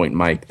Vanishing Point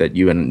mic that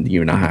you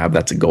and I have,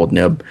 that's a gold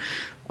nib.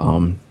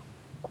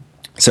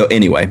 So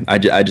anyway, I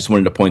just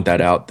wanted to point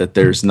that out, that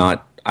there's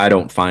not. I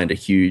don't find a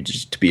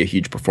huge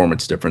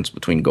performance difference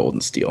between gold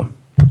and steel.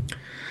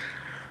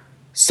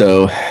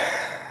 So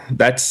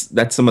that's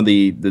some of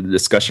the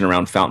discussion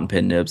around fountain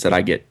pen nibs that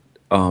I get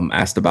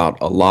asked about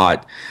a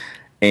lot.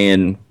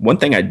 And one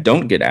thing I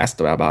don't get asked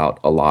about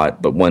a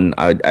lot, but one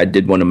I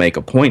did want to make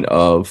a point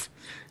of,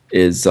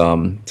 is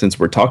since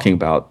we're talking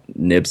about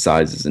nib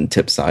sizes and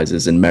tip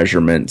sizes and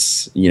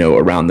measurements,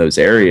 around those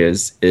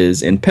areas,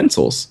 is in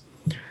pencils.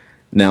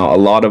 Now, a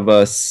lot of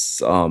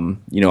us,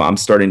 I'm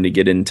starting to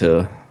get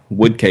into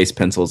wood case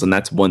pencils, and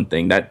that's one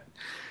thing that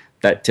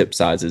tip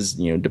size is,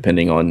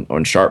 depending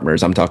on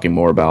sharpeners. I'm talking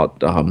more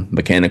about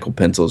mechanical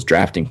pencils,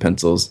 drafting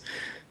pencils,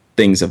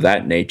 things of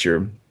that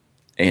nature,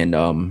 and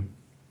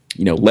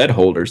lead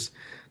holders.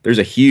 There's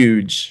a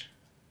huge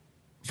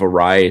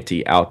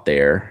variety out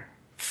there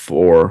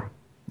for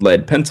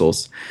lead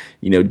pencils.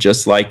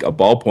 Just like a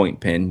ballpoint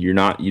pen, you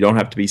don't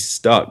have to be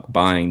stuck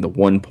buying the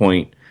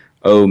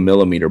 1.0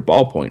 millimeter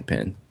ballpoint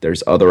pen.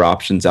 There's other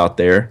options out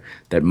there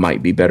that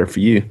might be better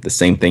for you. The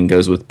same thing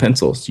goes with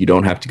pencils. You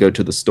don't have to go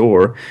to the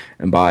store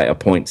and buy a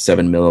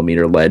 0.7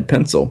 millimeter lead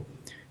pencil.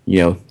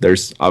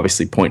 There's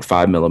obviously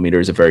 0.5 millimeter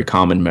is a very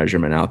common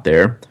measurement out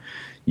there.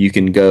 You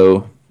can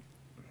go.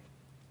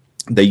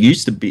 They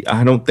used to be,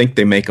 I don't think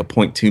they make a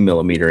 0.2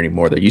 millimeter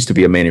anymore. There used to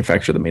be a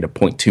manufacturer that made a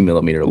 0.2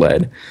 millimeter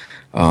lead.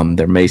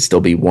 There may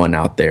still be one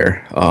out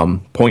there.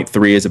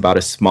 0.3 is about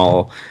as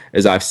small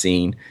as I've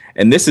seen.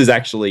 And this is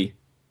actually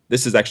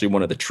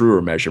one of the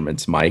truer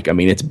measurements, Mike. I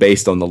mean, it's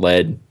based on the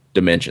lead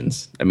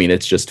dimensions. I mean,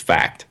 it's just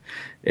fact.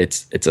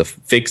 It's a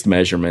fixed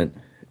measurement.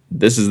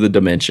 This is the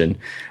dimension.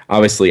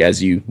 Obviously,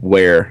 as you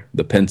wear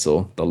the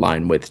pencil, the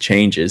line width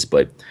changes,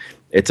 but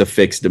it's a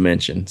fixed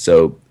dimension.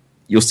 So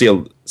you'll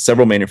see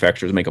several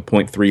manufacturers make a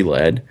 0.3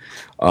 lead.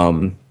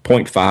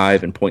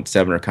 0.5 and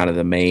 0.7 are kind of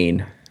the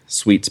main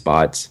sweet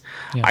spots.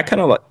 Yeah. I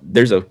kind of like,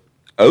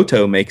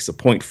 Oto makes a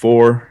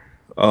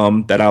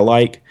 0.4 that I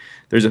like.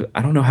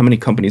 I don't know how many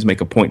companies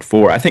make a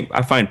 0.4.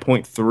 I find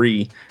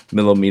 0.3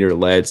 millimeter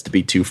leads to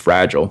be too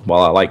fragile.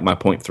 While I like my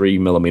 0.3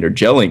 millimeter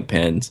gel ink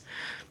pens,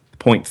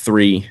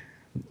 0.3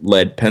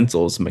 lead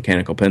pencils,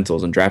 mechanical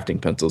pencils, and drafting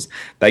pencils,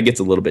 that gets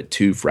a little bit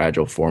too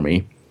fragile for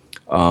me.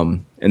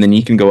 And then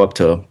you can go up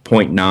to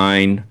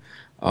 0.9,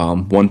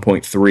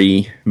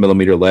 1.3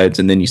 millimeter leads,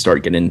 and then you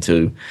start getting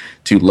into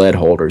lead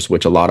holders,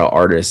 which a lot of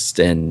artists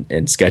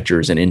and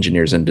sketchers and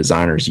engineers and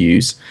designers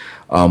use,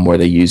 where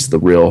they use the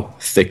real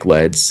thick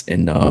leads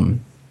in a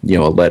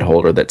lead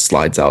holder that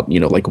slides out,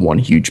 like one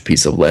huge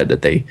piece of lead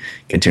that they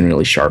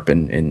continually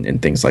sharpen,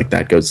 and things like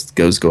that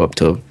go up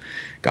to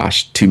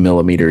 2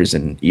 millimeters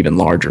and even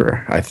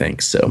larger, I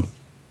think. So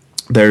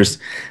there's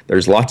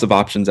lots of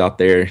options out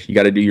there. You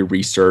got to do your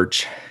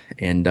research,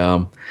 and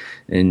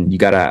you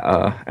got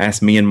to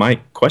ask me and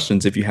Mike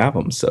questions if you have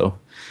them. So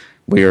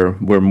we're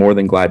more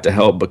than glad to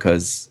help,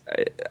 because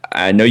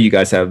I know you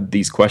guys have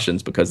these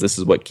questions, because this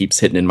is what keeps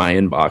hitting in my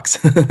inbox.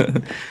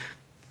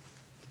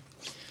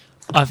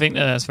 I think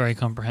that's very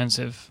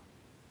comprehensive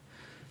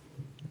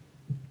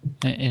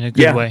in a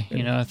good way.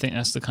 I think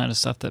that's the kind of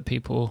stuff that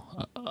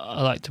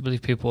I like to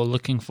believe people are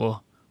looking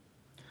for.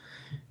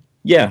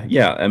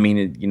 Yeah. I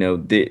mean,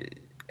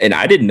 and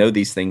I didn't know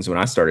these things when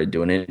I started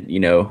doing it.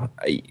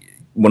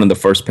 One of the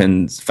first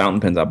fountain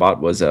pens I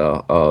bought was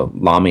a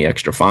Lamy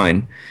Extra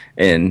Fine,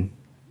 and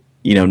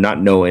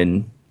not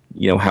knowing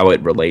how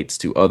it relates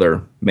to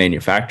other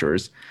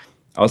manufacturers,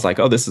 I was like,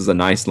 oh, this is a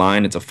nice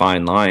line. It's a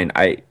fine line.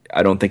 I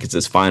don't think it's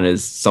as fine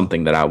as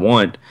something that I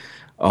want.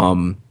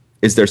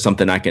 Is there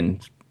something I can?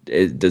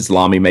 Does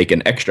Lamy make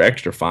an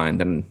extra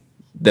fine?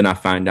 Then I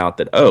find out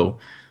that, oh,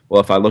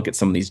 well, if I look at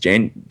some of these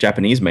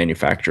Japanese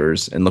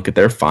manufacturers and look at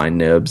their fine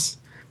nibs,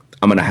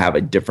 I'm going to have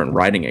a different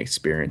writing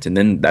experience. And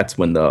then that's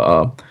when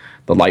the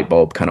light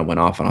bulb kind of went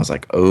off, and I was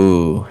like,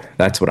 oh,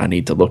 that's what I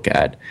need to look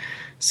at.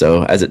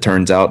 So as it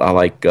turns out, I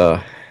like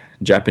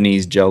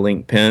Japanese gel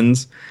ink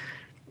pens,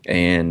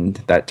 and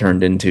that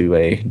turned into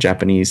a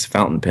Japanese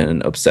fountain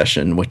pen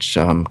obsession, which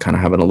I'm kind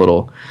of having a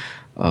little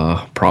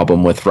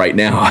problem with right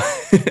now.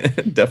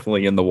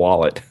 Definitely in the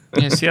wallet.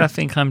 Yeah, see, I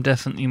think I'm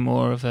definitely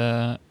more of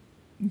a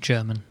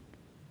German.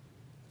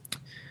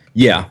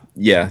 Yeah,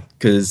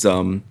 because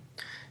and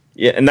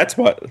that's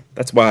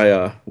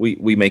why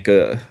we make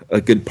a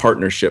good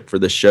partnership for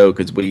this show,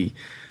 because we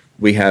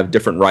we have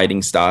different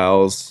writing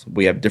styles.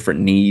 We have different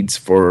needs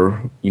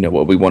for,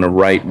 what we want to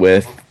write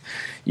with.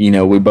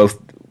 We both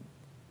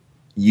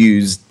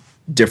use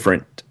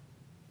different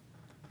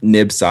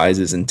nib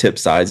sizes and tip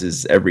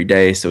sizes every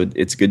day. So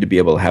it's good to be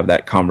able to have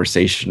that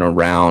conversation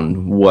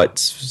around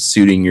what's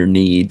suiting your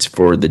needs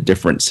for the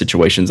different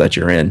situations that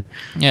you're in.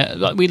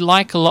 Yeah, we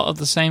like a lot of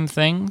the same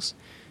things,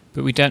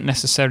 but we don't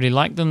necessarily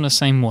like them the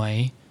same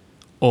way,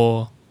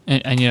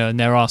 and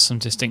there are some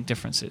distinct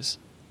differences.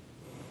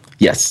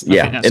 Yes,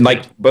 yeah. And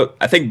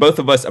I think both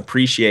of us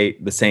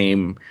appreciate the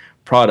same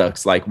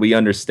products. Like, we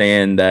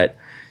understand that,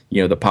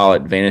 the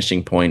Pilot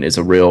Vanishing Point is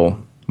a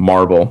real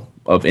marvel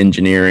of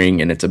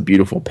engineering, and it's a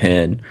beautiful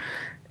pen,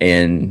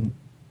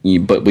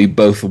 but we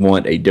both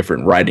want a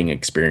different writing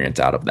experience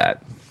out of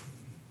that.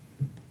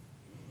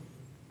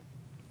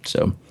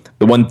 So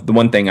the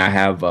one thing I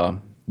have,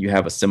 you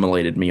have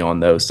assimilated me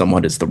on, though,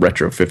 somewhat, is the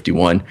Retro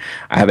 51.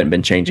 I haven't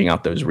been changing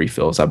out those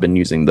refills. I've been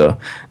using the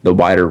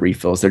wider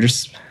refills. They're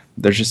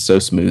just so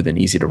smooth and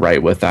easy to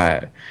write with.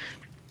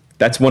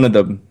 That's one of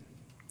the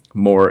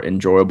more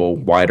enjoyable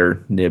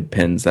wider nib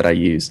pens that I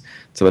use.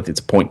 So that it's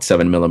a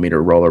 0.7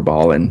 millimeter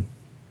rollerball, and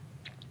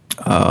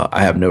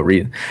I have no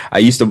reason. I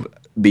used to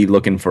be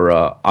looking for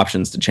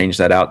options to change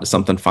that out to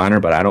something finer,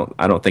 but I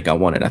don't think I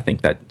want it. I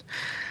think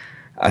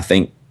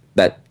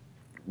that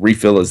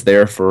refill is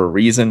there for a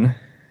reason.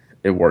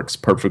 It works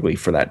perfectly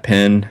for that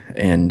pen,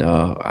 and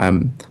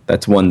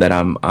that's one that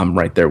I'm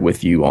right there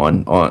with you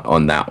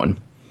on that one.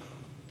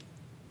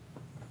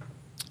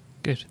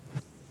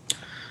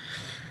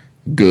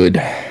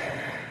 Good.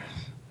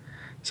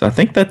 So I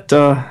think that's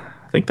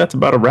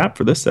about a wrap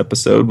for this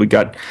episode.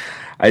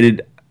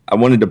 I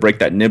wanted to break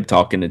that nib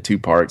talk into two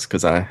parts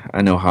because I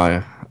know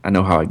how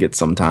I get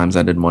sometimes.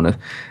 I didn't want to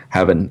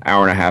have an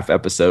hour and a half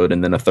episode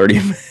and then a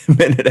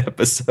 30-minute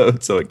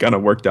episode, so it kind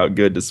of worked out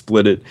good to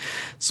split it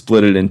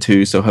in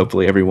two. So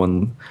hopefully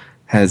everyone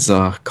has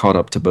caught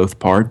up to both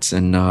parts.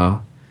 And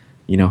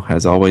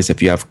as always,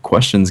 if you have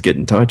questions, get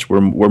in touch.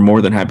 We're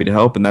more than happy to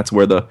help, and that's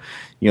where the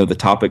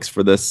topics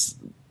for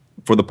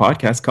the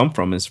podcast come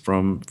from, is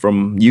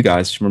from you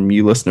guys, from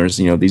you listeners.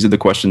 These are the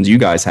questions you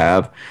guys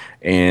have,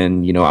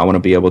 and I want to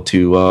be able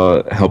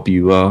to help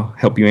you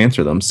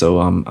answer them.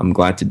 So I'm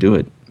glad to do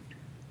it.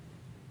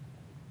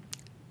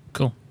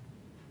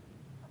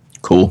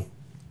 Cool.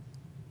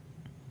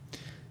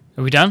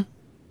 Are we done?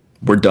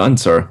 We're done,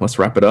 sir. Let's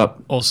wrap it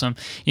up. Awesome.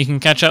 You can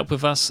catch up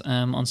with us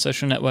on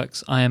social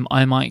networks. I am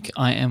iMyke,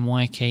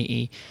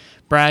 IMYKE.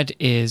 Brad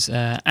is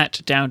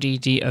at Dowdy,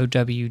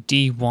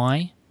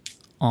 DOWDY,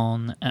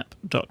 on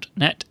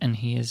app.net, and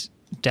he is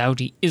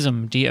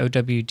Dowdyism,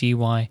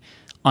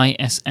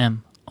 DOWDYISM,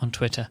 on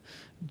Twitter.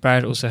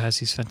 Brad also has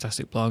his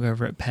fantastic blog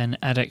over at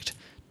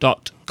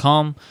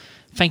penaddict.com.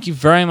 Thank you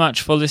very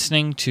much for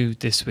listening to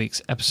this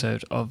week's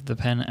episode of the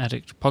Pen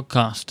Addict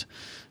podcast.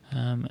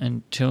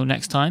 Until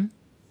next time,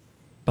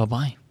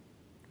 bye-bye.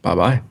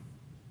 Bye-bye.